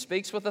 and he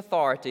speaks with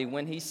authority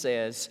when he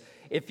says,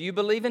 if you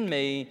believe in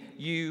me,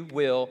 you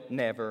will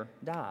never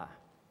die.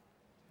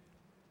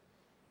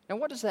 Now,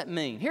 what does that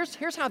mean?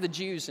 Here's how the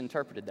Jews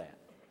interpreted that.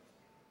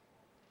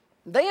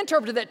 They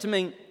interpreted that to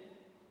mean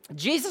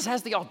Jesus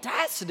has the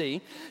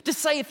audacity to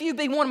say, if you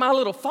be one of my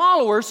little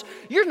followers,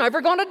 you're never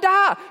going to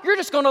die. You're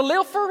just going to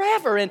live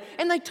forever. And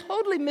they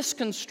totally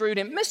misconstrued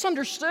him,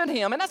 misunderstood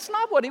him, and that's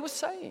not what he was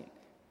saying.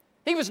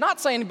 He was not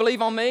saying,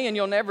 believe on me and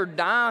you'll never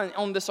die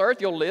on this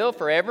earth. You'll live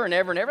forever and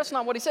ever and ever. That's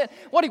not what he said.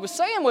 What he was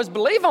saying was,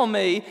 believe on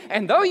me,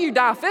 and though you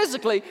die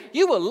physically,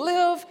 you will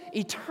live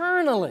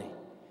eternally.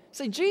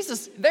 See,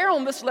 Jesus, they're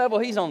on this level,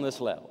 he's on this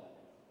level.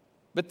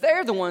 But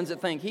they're the ones that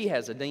think he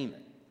has a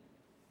demon.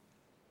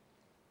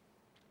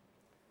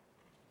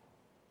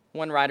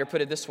 One writer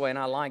put it this way, and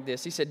I like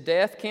this. He said,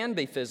 death can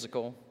be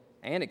physical,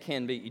 and it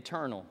can be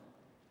eternal.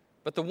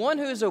 But the one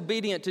who is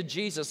obedient to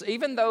Jesus,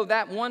 even though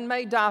that one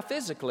may die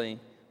physically,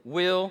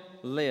 will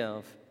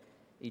live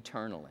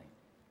eternally.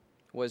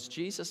 Was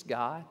Jesus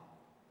God?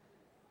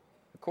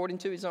 According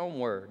to his own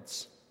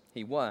words,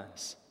 he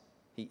was,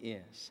 he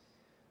is.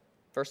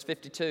 Verse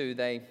 52,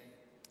 they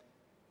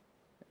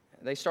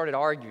started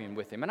arguing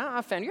with him. And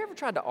I found, you ever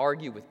tried to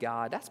argue with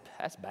God?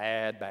 That's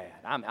bad.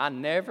 I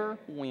never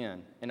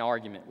win an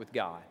argument with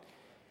God.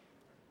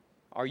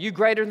 Are you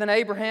greater than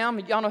Abraham?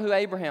 Y'all know who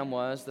Abraham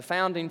was, the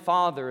founding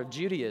father of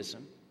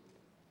Judaism.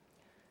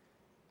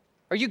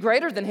 Are you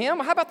greater than him?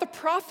 How about the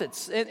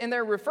prophets? And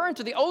they're referring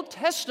to the Old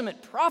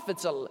Testament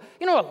prophets,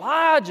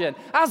 Elijah and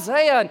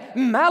Isaiah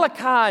and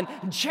Malachi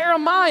and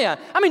Jeremiah.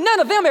 I mean, none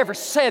of them ever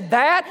said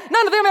that.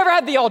 None of them ever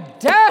had the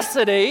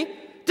audacity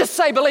to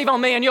say, believe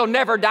on me and you'll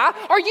never die.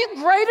 Are you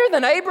greater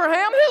than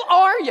Abraham? Who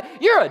are you?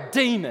 You're a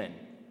demon.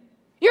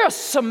 You're a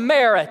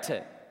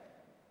Samaritan.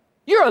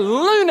 You're a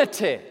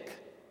lunatic.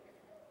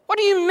 What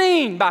do you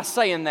mean by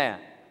saying that?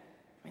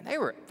 I mean,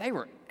 they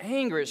were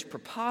angry. It's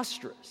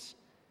preposterous.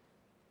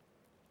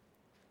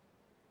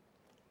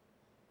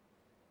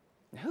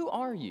 Who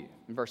are you?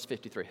 In verse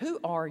 53, who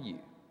are you?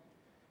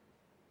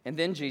 And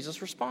then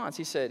Jesus responds.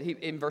 He said,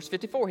 in verse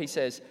 54, he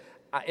says,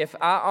 if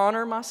I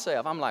honor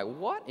myself, I'm like,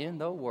 what in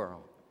the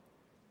world?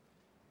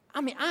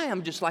 I mean, I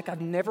am just like,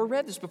 I've never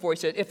read this before. He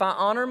said, if I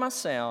honor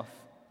myself,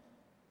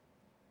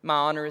 my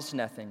honor is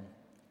nothing.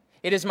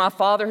 It is my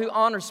Father who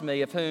honors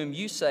me, of whom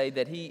you say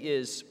that He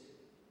is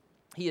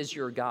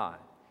your God.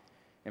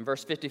 In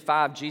verse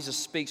 55, Jesus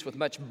speaks with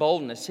much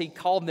boldness. He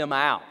called them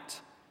out.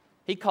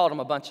 He called them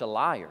a bunch of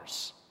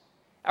liars.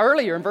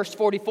 Earlier in verse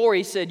 44,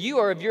 he said, you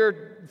are of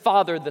your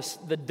father,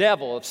 the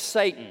devil, of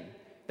Satan.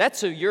 That's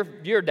who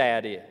your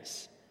dad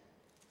is.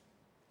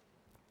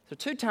 So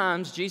 2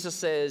 times Jesus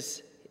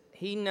says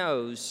he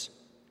knows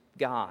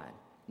God.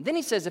 And then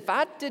he says, if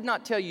I did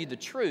not tell you the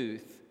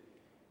truth,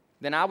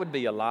 then I would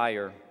be a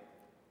liar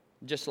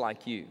just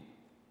like you.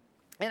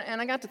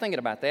 And I got to thinking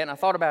about that, and I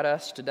thought about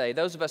us today,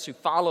 those of us who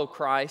follow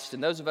Christ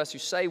and those of us who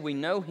say we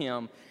know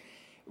Him.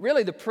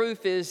 Really, the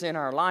proof is in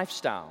our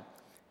lifestyle.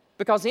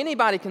 Because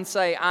anybody can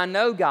say, I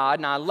know God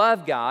and I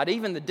love God.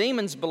 Even the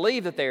demons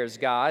believe that there's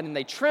God and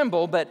they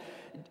tremble.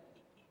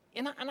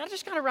 And I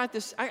just got to write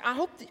this. I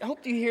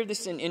hope you hear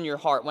this in your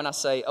heart when I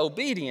say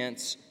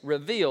obedience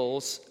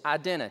reveals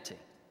identity.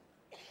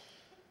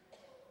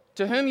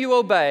 To whom you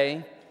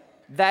obey,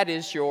 that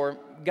is your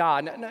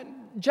God. Now,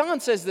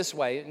 John says this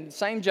way,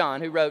 same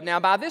John who wrote,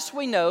 now by this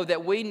we know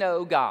that we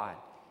know God,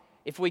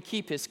 if we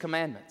keep His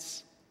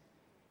commandments.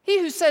 He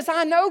who says,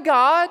 I know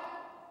God,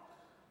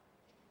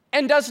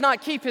 and does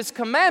not keep His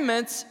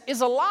commandments is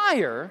a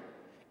liar,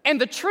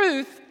 and the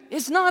truth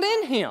is not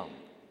in him.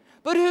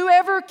 But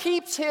whoever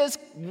keeps His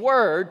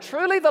word,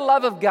 truly the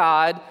love of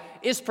God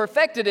is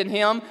perfected in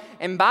him,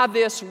 and by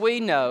this we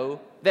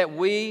know that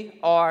we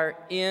are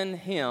in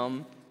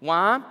Him.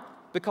 Why?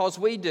 Because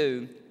we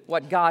do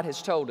what God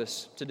has told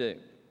us to do.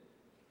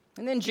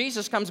 And then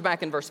Jesus comes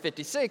back in verse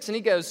 56, and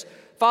He goes,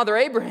 Father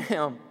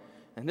Abraham,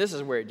 and this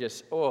is where it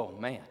just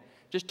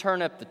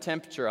turn up the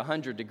temperature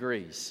 100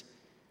 degrees.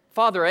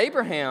 Father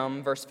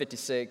Abraham, verse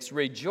 56,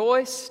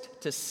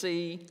 rejoiced to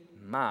see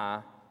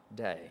my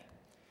day.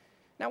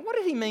 Now, what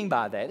did he mean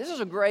by that? This is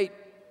a great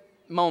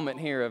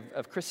moment here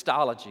of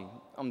Christology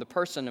on the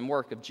person and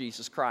work of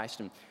Jesus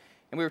Christ. And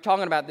we were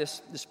talking about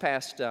this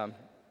past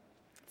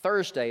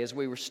Thursday as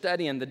we were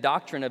studying the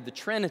doctrine of the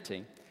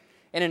Trinity.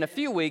 And in a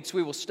few weeks,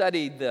 we will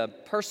study the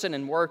person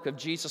and work of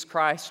Jesus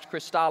Christ,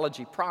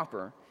 Christology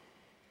proper.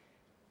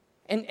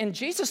 And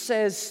Jesus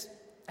says,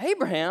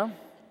 Abraham,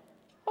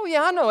 oh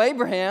yeah, I know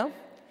Abraham.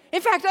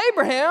 In fact,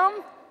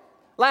 Abraham,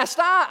 last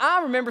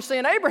I remember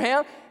seeing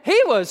Abraham,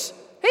 he was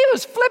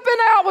flipping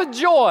out with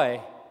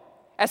joy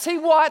as he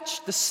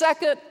watched the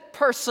second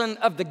person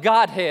of the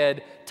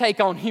Godhead take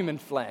on human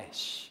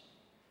flesh.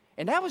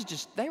 And that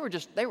was they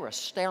were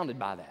astounded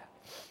by that.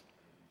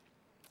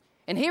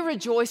 And he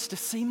rejoiced to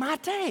see my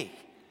day.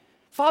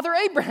 Father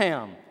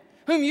Abraham,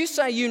 whom you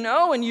say you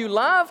know and you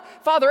love,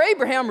 Father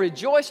Abraham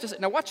rejoiced to see.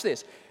 Now watch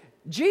this.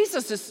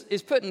 Jesus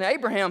is putting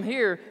Abraham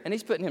here, and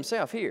He's putting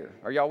Himself here.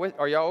 Are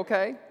y'all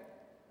okay?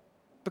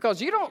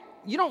 Because you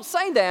don't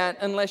say that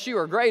unless you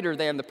are greater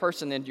than the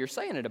person that you're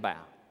saying it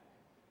about.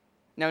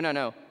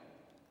 No.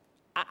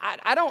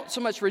 I don't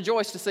so much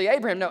rejoice to see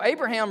Abraham. No,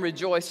 Abraham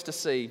rejoiced to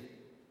see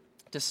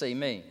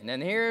me. And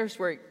then here's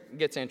where it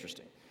gets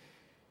interesting.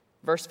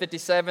 Verse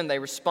 57, they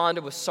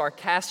responded with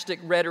sarcastic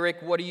rhetoric.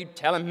 What are you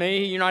telling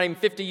me? You're not even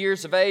 50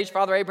 years of age.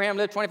 Father Abraham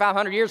lived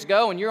 2,500 years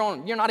ago, and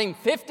you're not even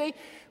 50?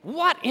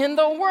 What in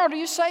the world are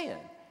you saying?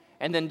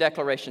 And then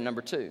declaration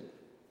number 2.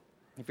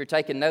 If you're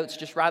taking notes,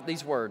 just write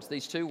these words,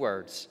 these 2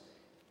 words.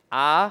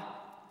 I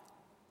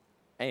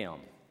am.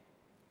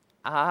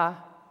 I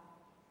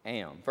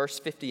am. Verse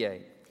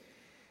 58.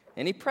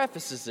 And he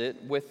prefaces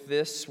it with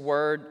this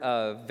word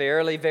of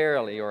verily,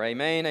 verily, or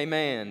amen,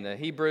 amen. The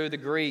Hebrew, the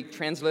Greek,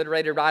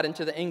 transliterated right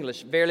into the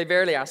English. Verily,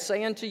 verily, I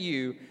say unto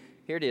you,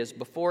 here it is,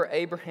 before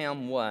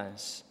Abraham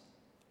was,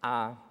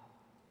 I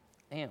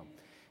am.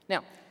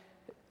 Now,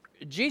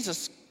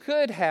 Jesus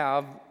could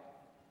have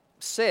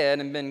said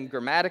and been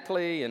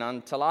grammatically and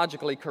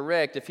ontologically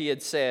correct if he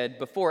had said,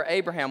 before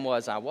Abraham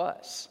was, I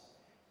was.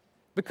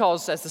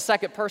 Because as the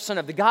second person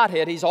of the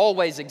Godhead, he's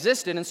always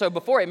existed. And so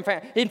before, in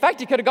fact, he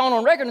could have gone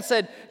on record and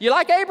said, you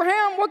like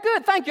Abraham? Well,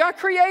 good, thank you, I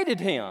created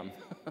him.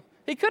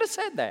 He could have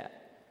said that.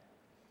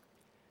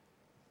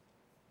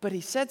 But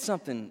he said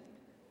something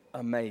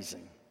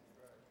amazing.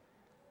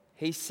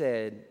 He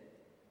said,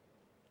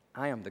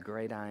 I am the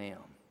great I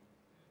am.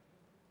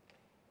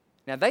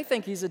 Now, they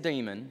think he's a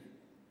demon.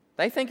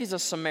 They think he's a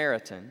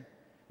Samaritan.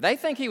 They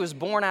think he was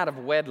born out of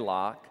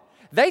wedlock.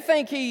 They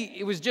think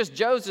he was just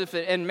Joseph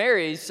and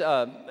Mary's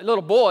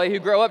little boy who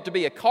grew up to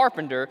be a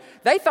carpenter.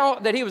 They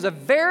thought that he was a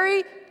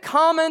very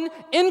common,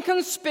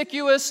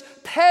 inconspicuous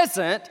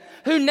peasant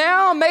who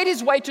now made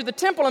his way to the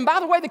temple. And by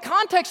the way, the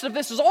context of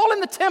this is all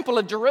in the temple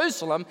of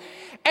Jerusalem.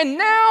 And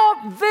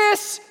now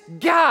this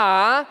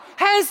guy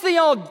has the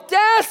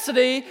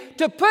audacity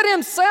to put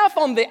himself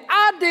on the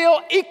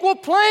ideal equal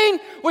plane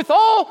with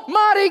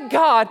Almighty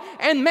God.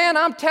 And man,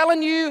 I'm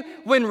telling you,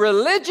 when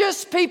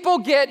religious people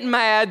get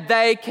mad,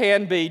 they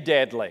can be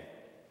deadly.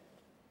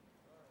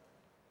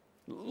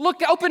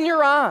 Look, open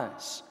your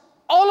eyes.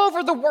 All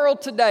over the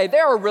world today,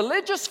 there are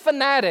religious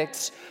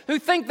fanatics who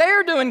think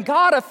they're doing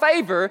God a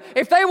favor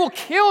if they will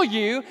kill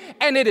you,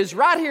 and it is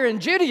right here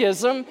in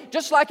Judaism,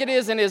 just like it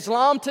is in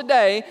Islam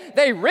today.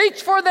 They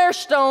reach for their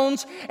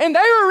stones, and they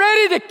were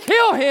ready to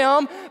kill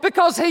him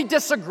because he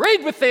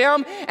disagreed with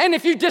them, and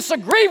if you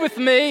disagree with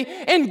me,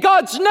 in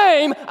God's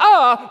name,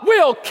 I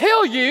will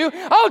kill you.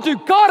 I'll do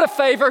God a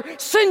favor,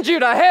 send you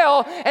to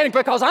hell, and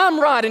because I'm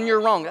right and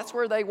you're wrong. That's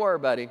where they were,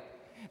 buddy.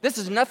 This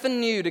is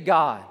nothing new to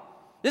God.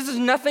 This is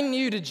nothing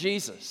new to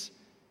Jesus.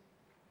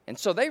 And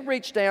so they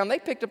reached down, they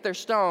picked up their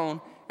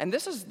stone, and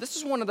this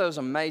is one of those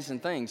amazing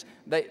things.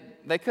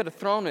 They could have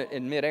thrown it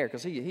in midair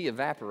because he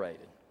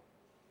evaporated.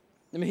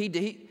 I mean,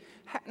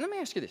 let me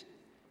ask you this.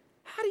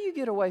 How do you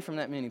get away from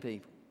that many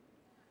people?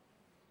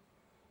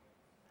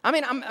 I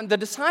mean, the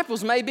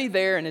disciples may be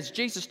there, and as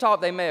Jesus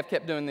taught, they may have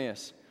kept doing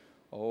this.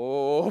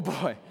 Oh,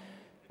 boy.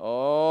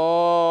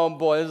 Oh,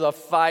 boy, there's a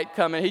fight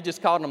coming. He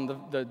just called them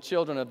the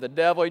children of the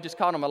devil. He just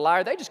called him a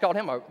liar. They just called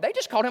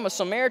him a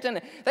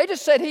Samaritan. They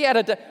just said he had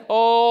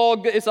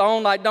it's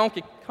on like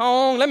Donkey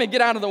Kong. Let me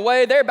get out of the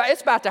way.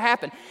 It's about to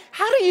happen.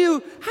 How do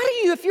you,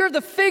 if you're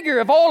the figure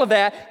of all of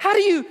that, how do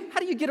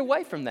you get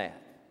away from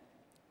that?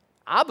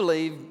 I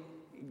believe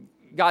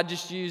God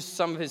just used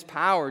some of his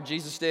power,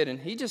 Jesus did, and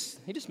he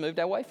just moved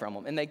away from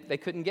them, and they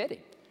couldn't get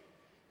him.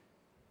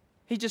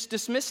 He just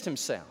dismissed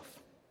himself.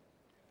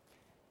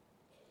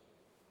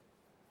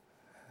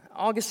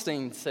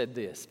 Augustine said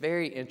this,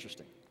 very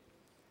interesting.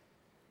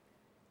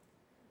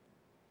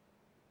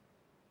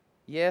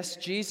 Yes,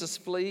 Jesus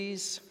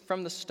flees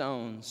from the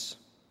stones,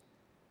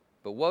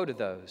 but woe to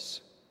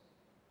those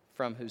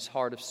from whose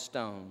heart of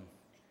stone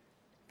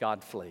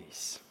God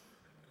flees.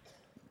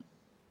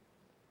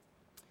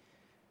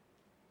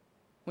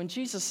 When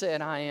Jesus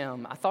said, I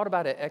am, I thought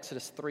about it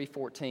Exodus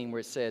 3:14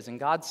 where it says, and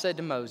God said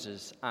to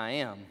Moses, I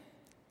am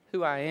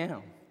who I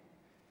am.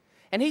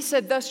 And he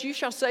said, thus you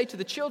shall say to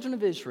the children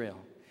of Israel,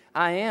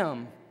 I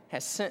am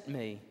has sent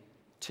me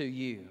to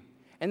you.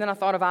 And then I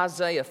thought of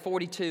Isaiah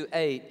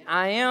 42:8.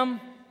 I am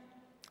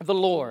the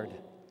Lord,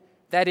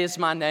 that is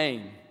my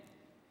name.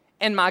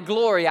 And my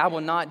glory I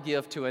will not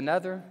give to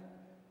another,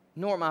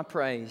 nor my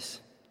praise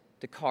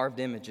to carved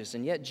images.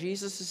 And yet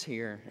Jesus is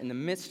here in the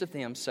midst of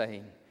them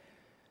saying,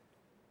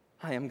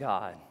 I am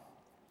God,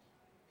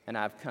 and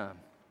I've come.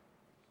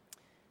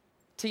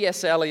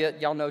 T.S. Eliot,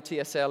 y'all know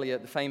T.S.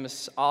 Eliot, the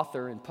famous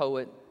author and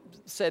poet,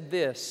 said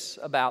this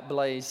about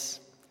Blaise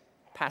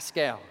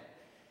Pascal.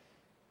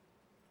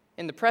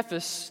 In the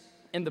preface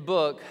in the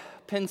book,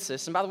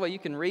 Pensis, and by the way, you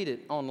can read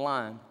it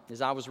online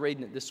as I was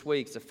reading it this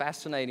week. It's a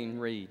fascinating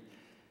read.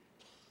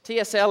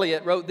 T.S.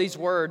 Eliot wrote these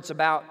words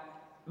about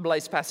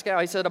Blaise Pascal.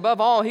 He said, above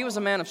all, he was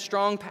a man of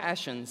strong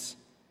passions,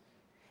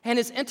 and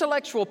his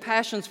intellectual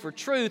passions for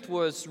truth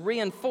was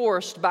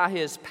reinforced by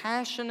his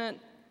passionate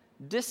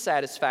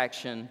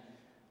dissatisfaction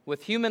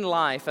with human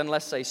life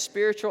unless a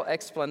spiritual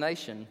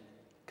explanation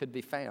could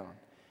be found.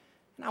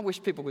 And I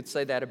wish people would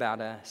say that about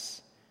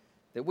us,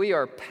 that we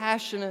are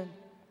passionate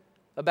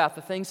about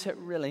the things that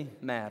really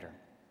matter.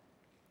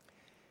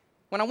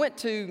 When I went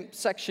to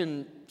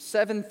section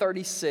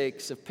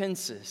 736 of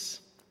Pensis,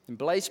 and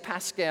Blaise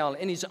Pascal,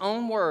 in his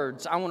own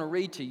words, I want to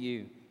read to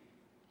you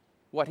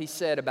what he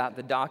said about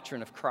the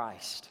doctrine of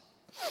Christ.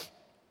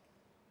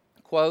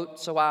 Quote,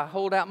 so I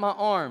hold out my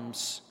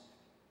arms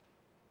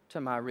to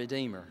my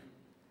Redeemer.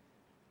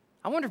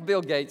 I wonder if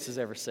Bill Gates has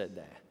ever said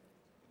that.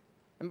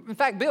 In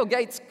fact, Bill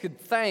Gates could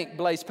thank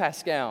Blaise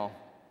Pascal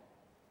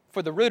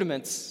for the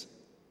rudiments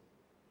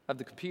of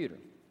the computer.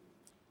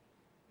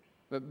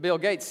 But Bill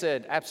Gates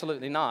said,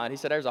 absolutely not. He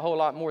said, there's a whole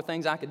lot more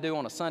things I could do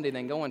on a Sunday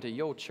than going to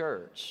your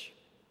church.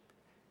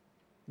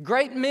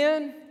 Great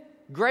men,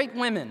 great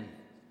women,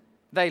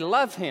 they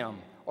love him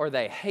or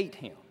they hate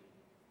him.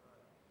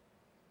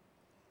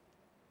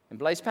 And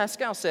Blaise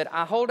Pascal said,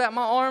 I hold out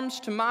my arms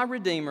to my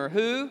Redeemer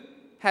who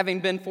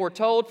having been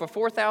foretold for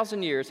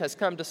 4,000 years, has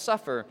come to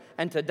suffer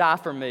and to die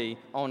for me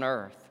on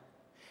earth.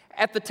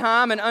 At the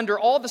time and under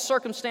all the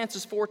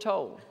circumstances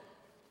foretold,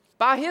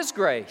 by His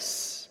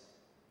grace,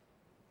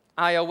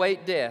 I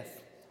await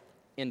death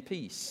in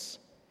peace,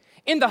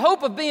 in the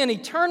hope of being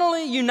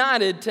eternally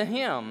united to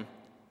Him.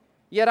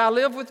 Yet I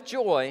live with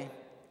joy.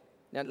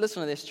 Now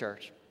listen to this,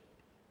 church.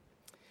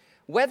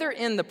 Whether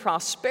in the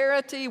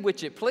prosperity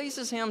which it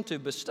pleases Him to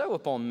bestow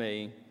upon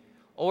me,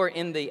 or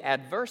in the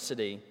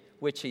adversity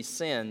which He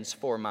sends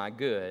for my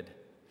good,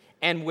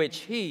 and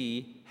which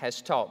He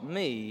has taught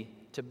me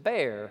to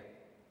bear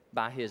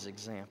by His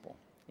example.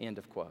 End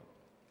of quote.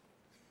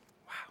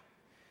 Wow.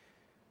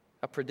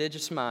 A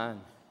prodigious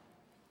mind,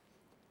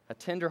 a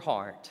tender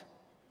heart.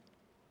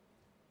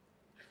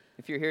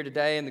 If you're here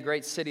today in the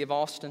great city of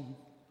Austin,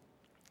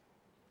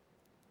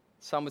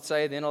 some would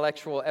say the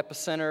intellectual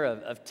epicenter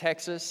of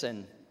Texas,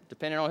 and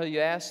depending on who you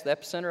ask, the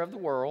epicenter of the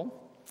world.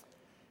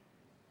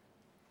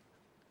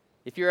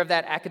 If you're of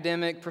that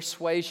academic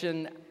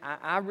persuasion,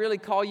 I really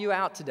call you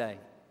out today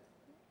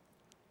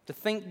to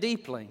think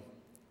deeply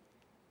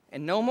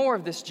and no more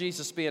of this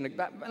Jesus being,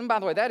 and by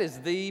the way, that is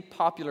the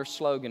popular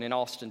slogan in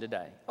Austin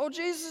today. Oh,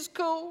 Jesus is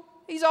cool.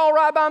 He's all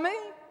right by me.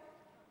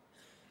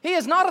 He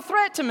is not a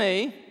threat to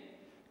me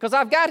because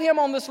I've got Him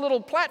on this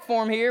little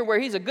platform here where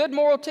He's a good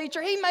moral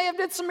teacher. He may have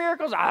did some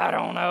miracles. I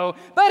don't know.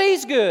 But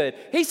He's good.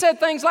 He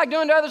said things like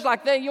doing to others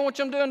like that you want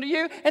them doing to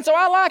you. And so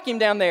I like Him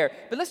down there.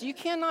 But listen, you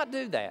cannot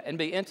do that and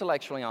be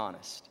intellectually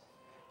honest.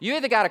 You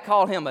either got to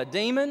call Him a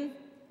demon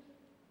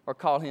or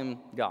call Him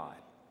God.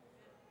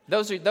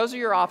 Those are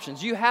your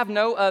options. You have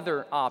no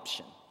other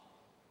option.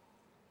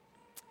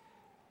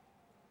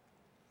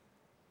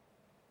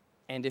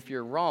 And if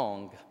you're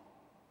wrong,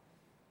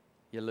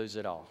 you lose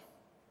it all.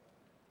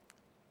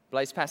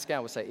 Blaise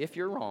Pascal would say, if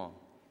you're wrong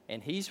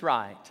and he's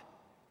right,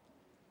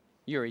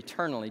 you're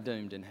eternally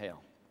doomed in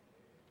hell.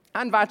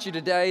 I invite you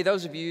today,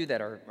 those of you that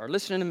are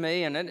listening to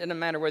me, and it doesn't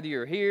matter whether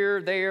you're here,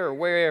 there, or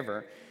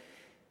wherever,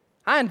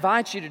 I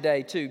invite you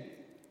today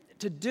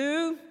to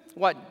do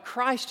what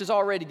Christ has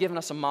already given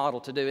us a model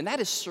to do, and that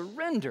is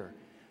surrender.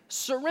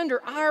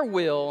 Surrender our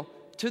will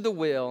to the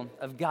will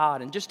of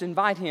God and just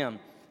invite Him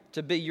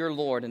to be your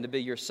Lord and to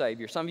be your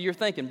Savior. Some of you are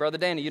thinking, Brother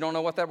Danny, you don't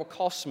know what that will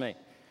cost me.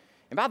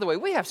 And by the way,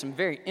 we have some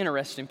very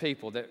interesting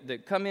people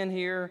that come in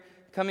here,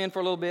 come in for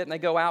a little bit, and they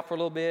go out for a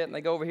little bit, and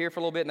they go over here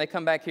for a little bit, and they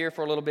come back here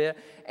for a little bit.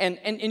 And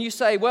you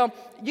say, well,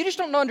 you just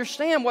don't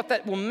understand what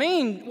that will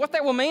mean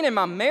in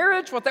my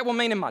marriage, what that will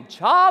mean in my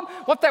job,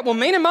 what that will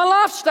mean in my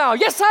lifestyle.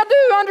 Yes, I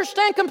do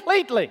understand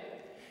completely.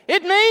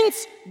 It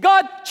means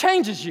God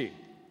changes you.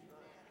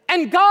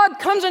 And God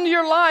comes into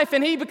your life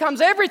and He becomes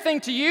everything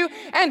to you,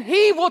 and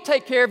He will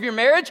take care of your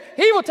marriage.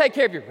 He will take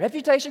care of your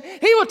reputation.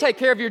 He will take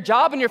care of your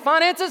job and your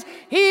finances.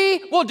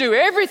 He will do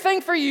everything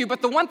for you.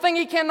 But the one thing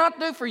He cannot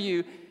do for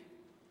you,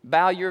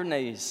 bow your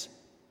knees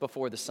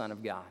before the Son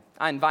of God.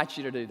 I invite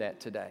you to do that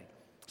today.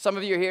 Some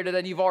of you are here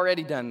today, you've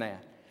already done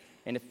that.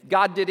 And if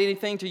God did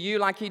anything to you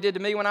like He did to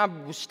me when I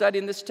was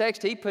studying this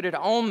text, He put it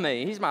on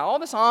me. He's all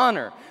this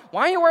honor.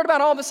 Why are you worried about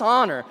all this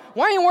honor?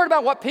 Why are you worried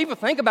about what people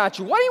think about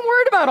you? Why are you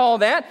worried about all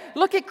that?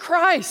 Look at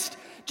Christ.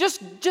 Just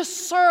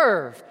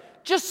serve.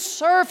 Just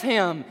serve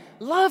Him.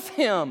 Love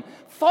Him.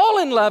 Fall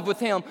in love with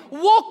Him.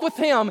 Walk with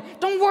Him.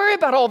 Don't worry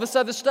about all this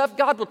other stuff.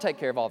 God will take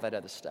care of all that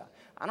other stuff.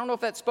 I don't know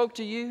if that spoke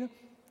to you. It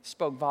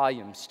spoke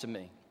volumes to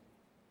me.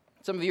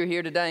 Some of you are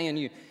here today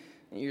and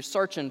you're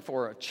searching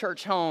for a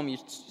church home. You're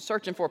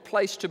searching for a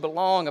place to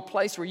belong, a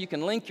place where you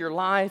can link your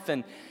life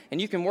and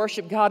you can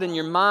worship God in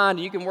your mind.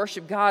 And you can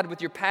worship God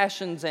with your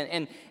passions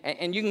and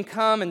you can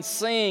come and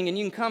sing and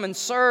you can come and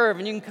serve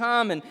and you can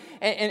come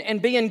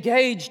and be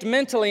engaged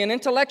mentally and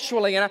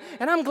intellectually. And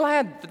I'm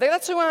glad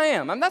that's who I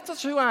am.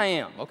 That's who I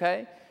am,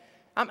 okay?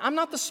 I'm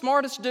not the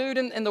smartest dude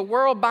in the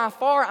world by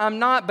far. I'm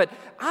not, but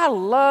I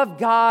love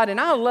God and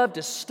I love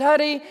to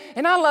study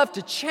and I love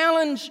to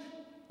challenge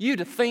you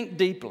to think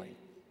deeply.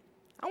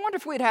 I wonder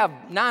if we'd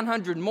have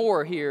 900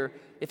 more here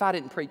if I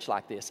didn't preach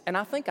like this. And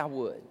I think I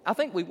would. I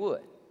think we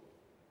would.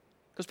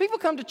 Because people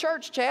come to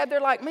church, Chad, they're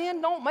like,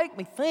 man, don't make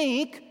me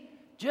think.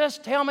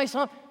 Just tell me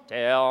something.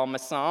 Tell me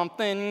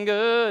something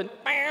good.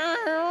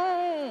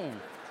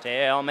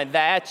 Tell me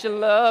that you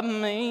love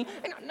me.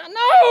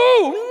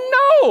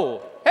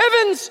 No.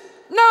 Heavens,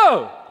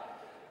 no.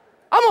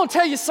 I'm going to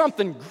tell you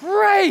something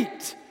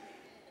great.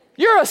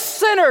 You're a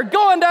sinner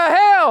going to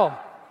hell.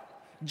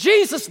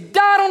 Jesus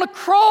died on a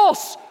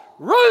cross,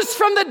 rose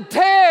from the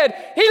dead.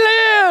 He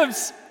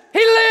lives.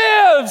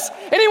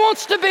 And He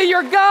wants to be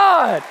your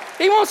God.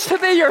 He wants to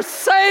be your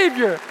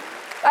Savior.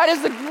 That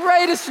is the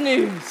greatest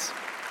news.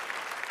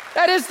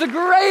 That is the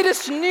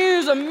greatest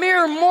news a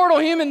mere mortal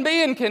human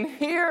being can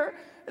hear.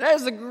 That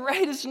is the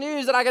greatest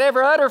news that I could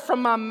ever utter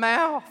from my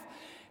mouth.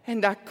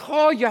 And I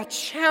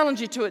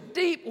challenge you to a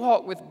deep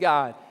walk with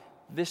God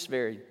this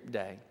very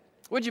day.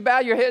 Would you bow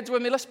your heads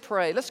with me? Let's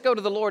pray. Let's go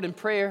to the Lord in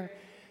prayer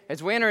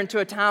as we enter into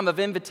a time of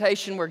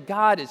invitation where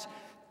God has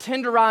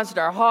tenderized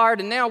our heart,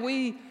 and now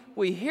we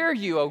hear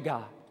you, oh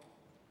God.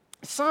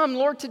 Some,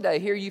 Lord, today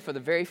hear you for the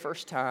very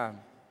first time.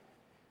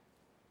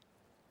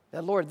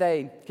 That, Lord,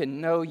 they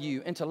can know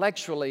you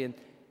intellectually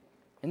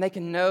and they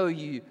can know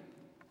you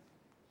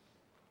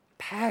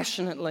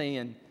passionately.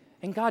 And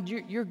God,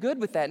 you're good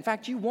with that. In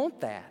fact, you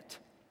want that.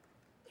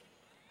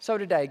 So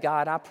today,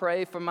 God, I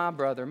pray for my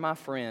brother, my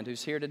friend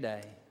who's here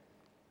today,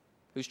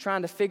 who's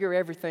trying to figure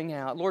everything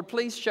out. Lord,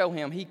 please show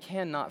him he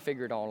cannot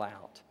figure it all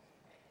out.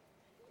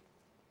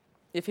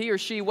 If he or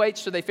she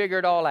waits till they figure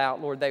it all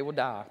out, Lord, they will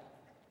die.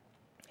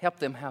 Help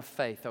them have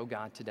faith, oh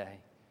God, today.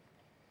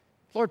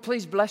 Lord,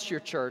 please bless your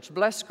church.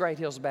 Bless Great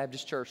Hills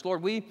Baptist Church.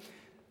 Lord, we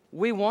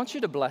want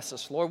you to bless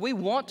us, Lord. We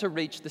want to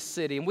reach the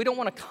city, and we don't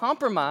want to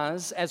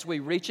compromise as we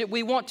reach it.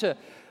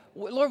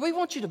 Lord, we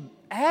want you to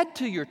add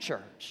to your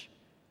church.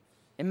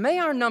 And may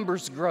our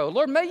numbers grow.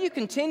 Lord, may you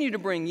continue to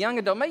bring young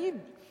adults.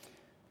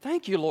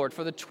 Thank you, Lord,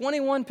 for the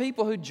 21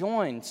 people who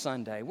joined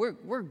Sunday.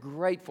 We're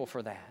grateful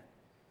for that.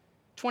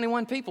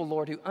 21 people,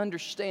 Lord, who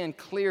understand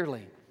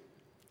clearly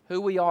who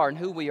we are and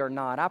who we are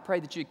not. I pray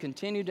that you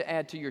continue to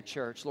add to your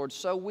church, Lord,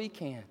 so we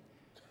can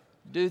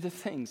do the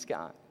things,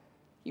 God,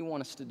 you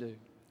want us to do.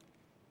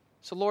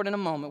 So, Lord, in a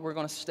moment, we're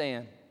going to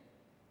stand.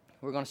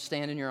 We're going to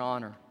stand in your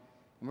honor,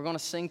 and we're going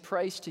to sing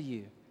praise to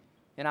you.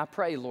 And I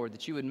pray, Lord,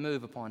 that you would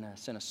move upon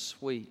us in a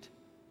sweet,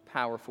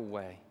 powerful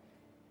way.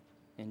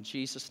 In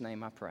Jesus'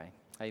 name I pray.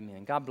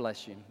 Amen. God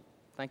bless you.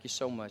 Thank you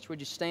so much. Would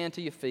you stand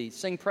to your feet?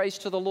 Sing praise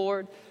to the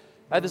Lord.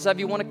 Others of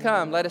you want to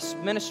come. Let us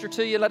minister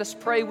to you. Let us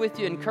pray with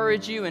you,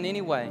 encourage you in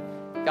any way.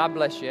 God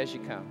bless you as you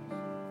come.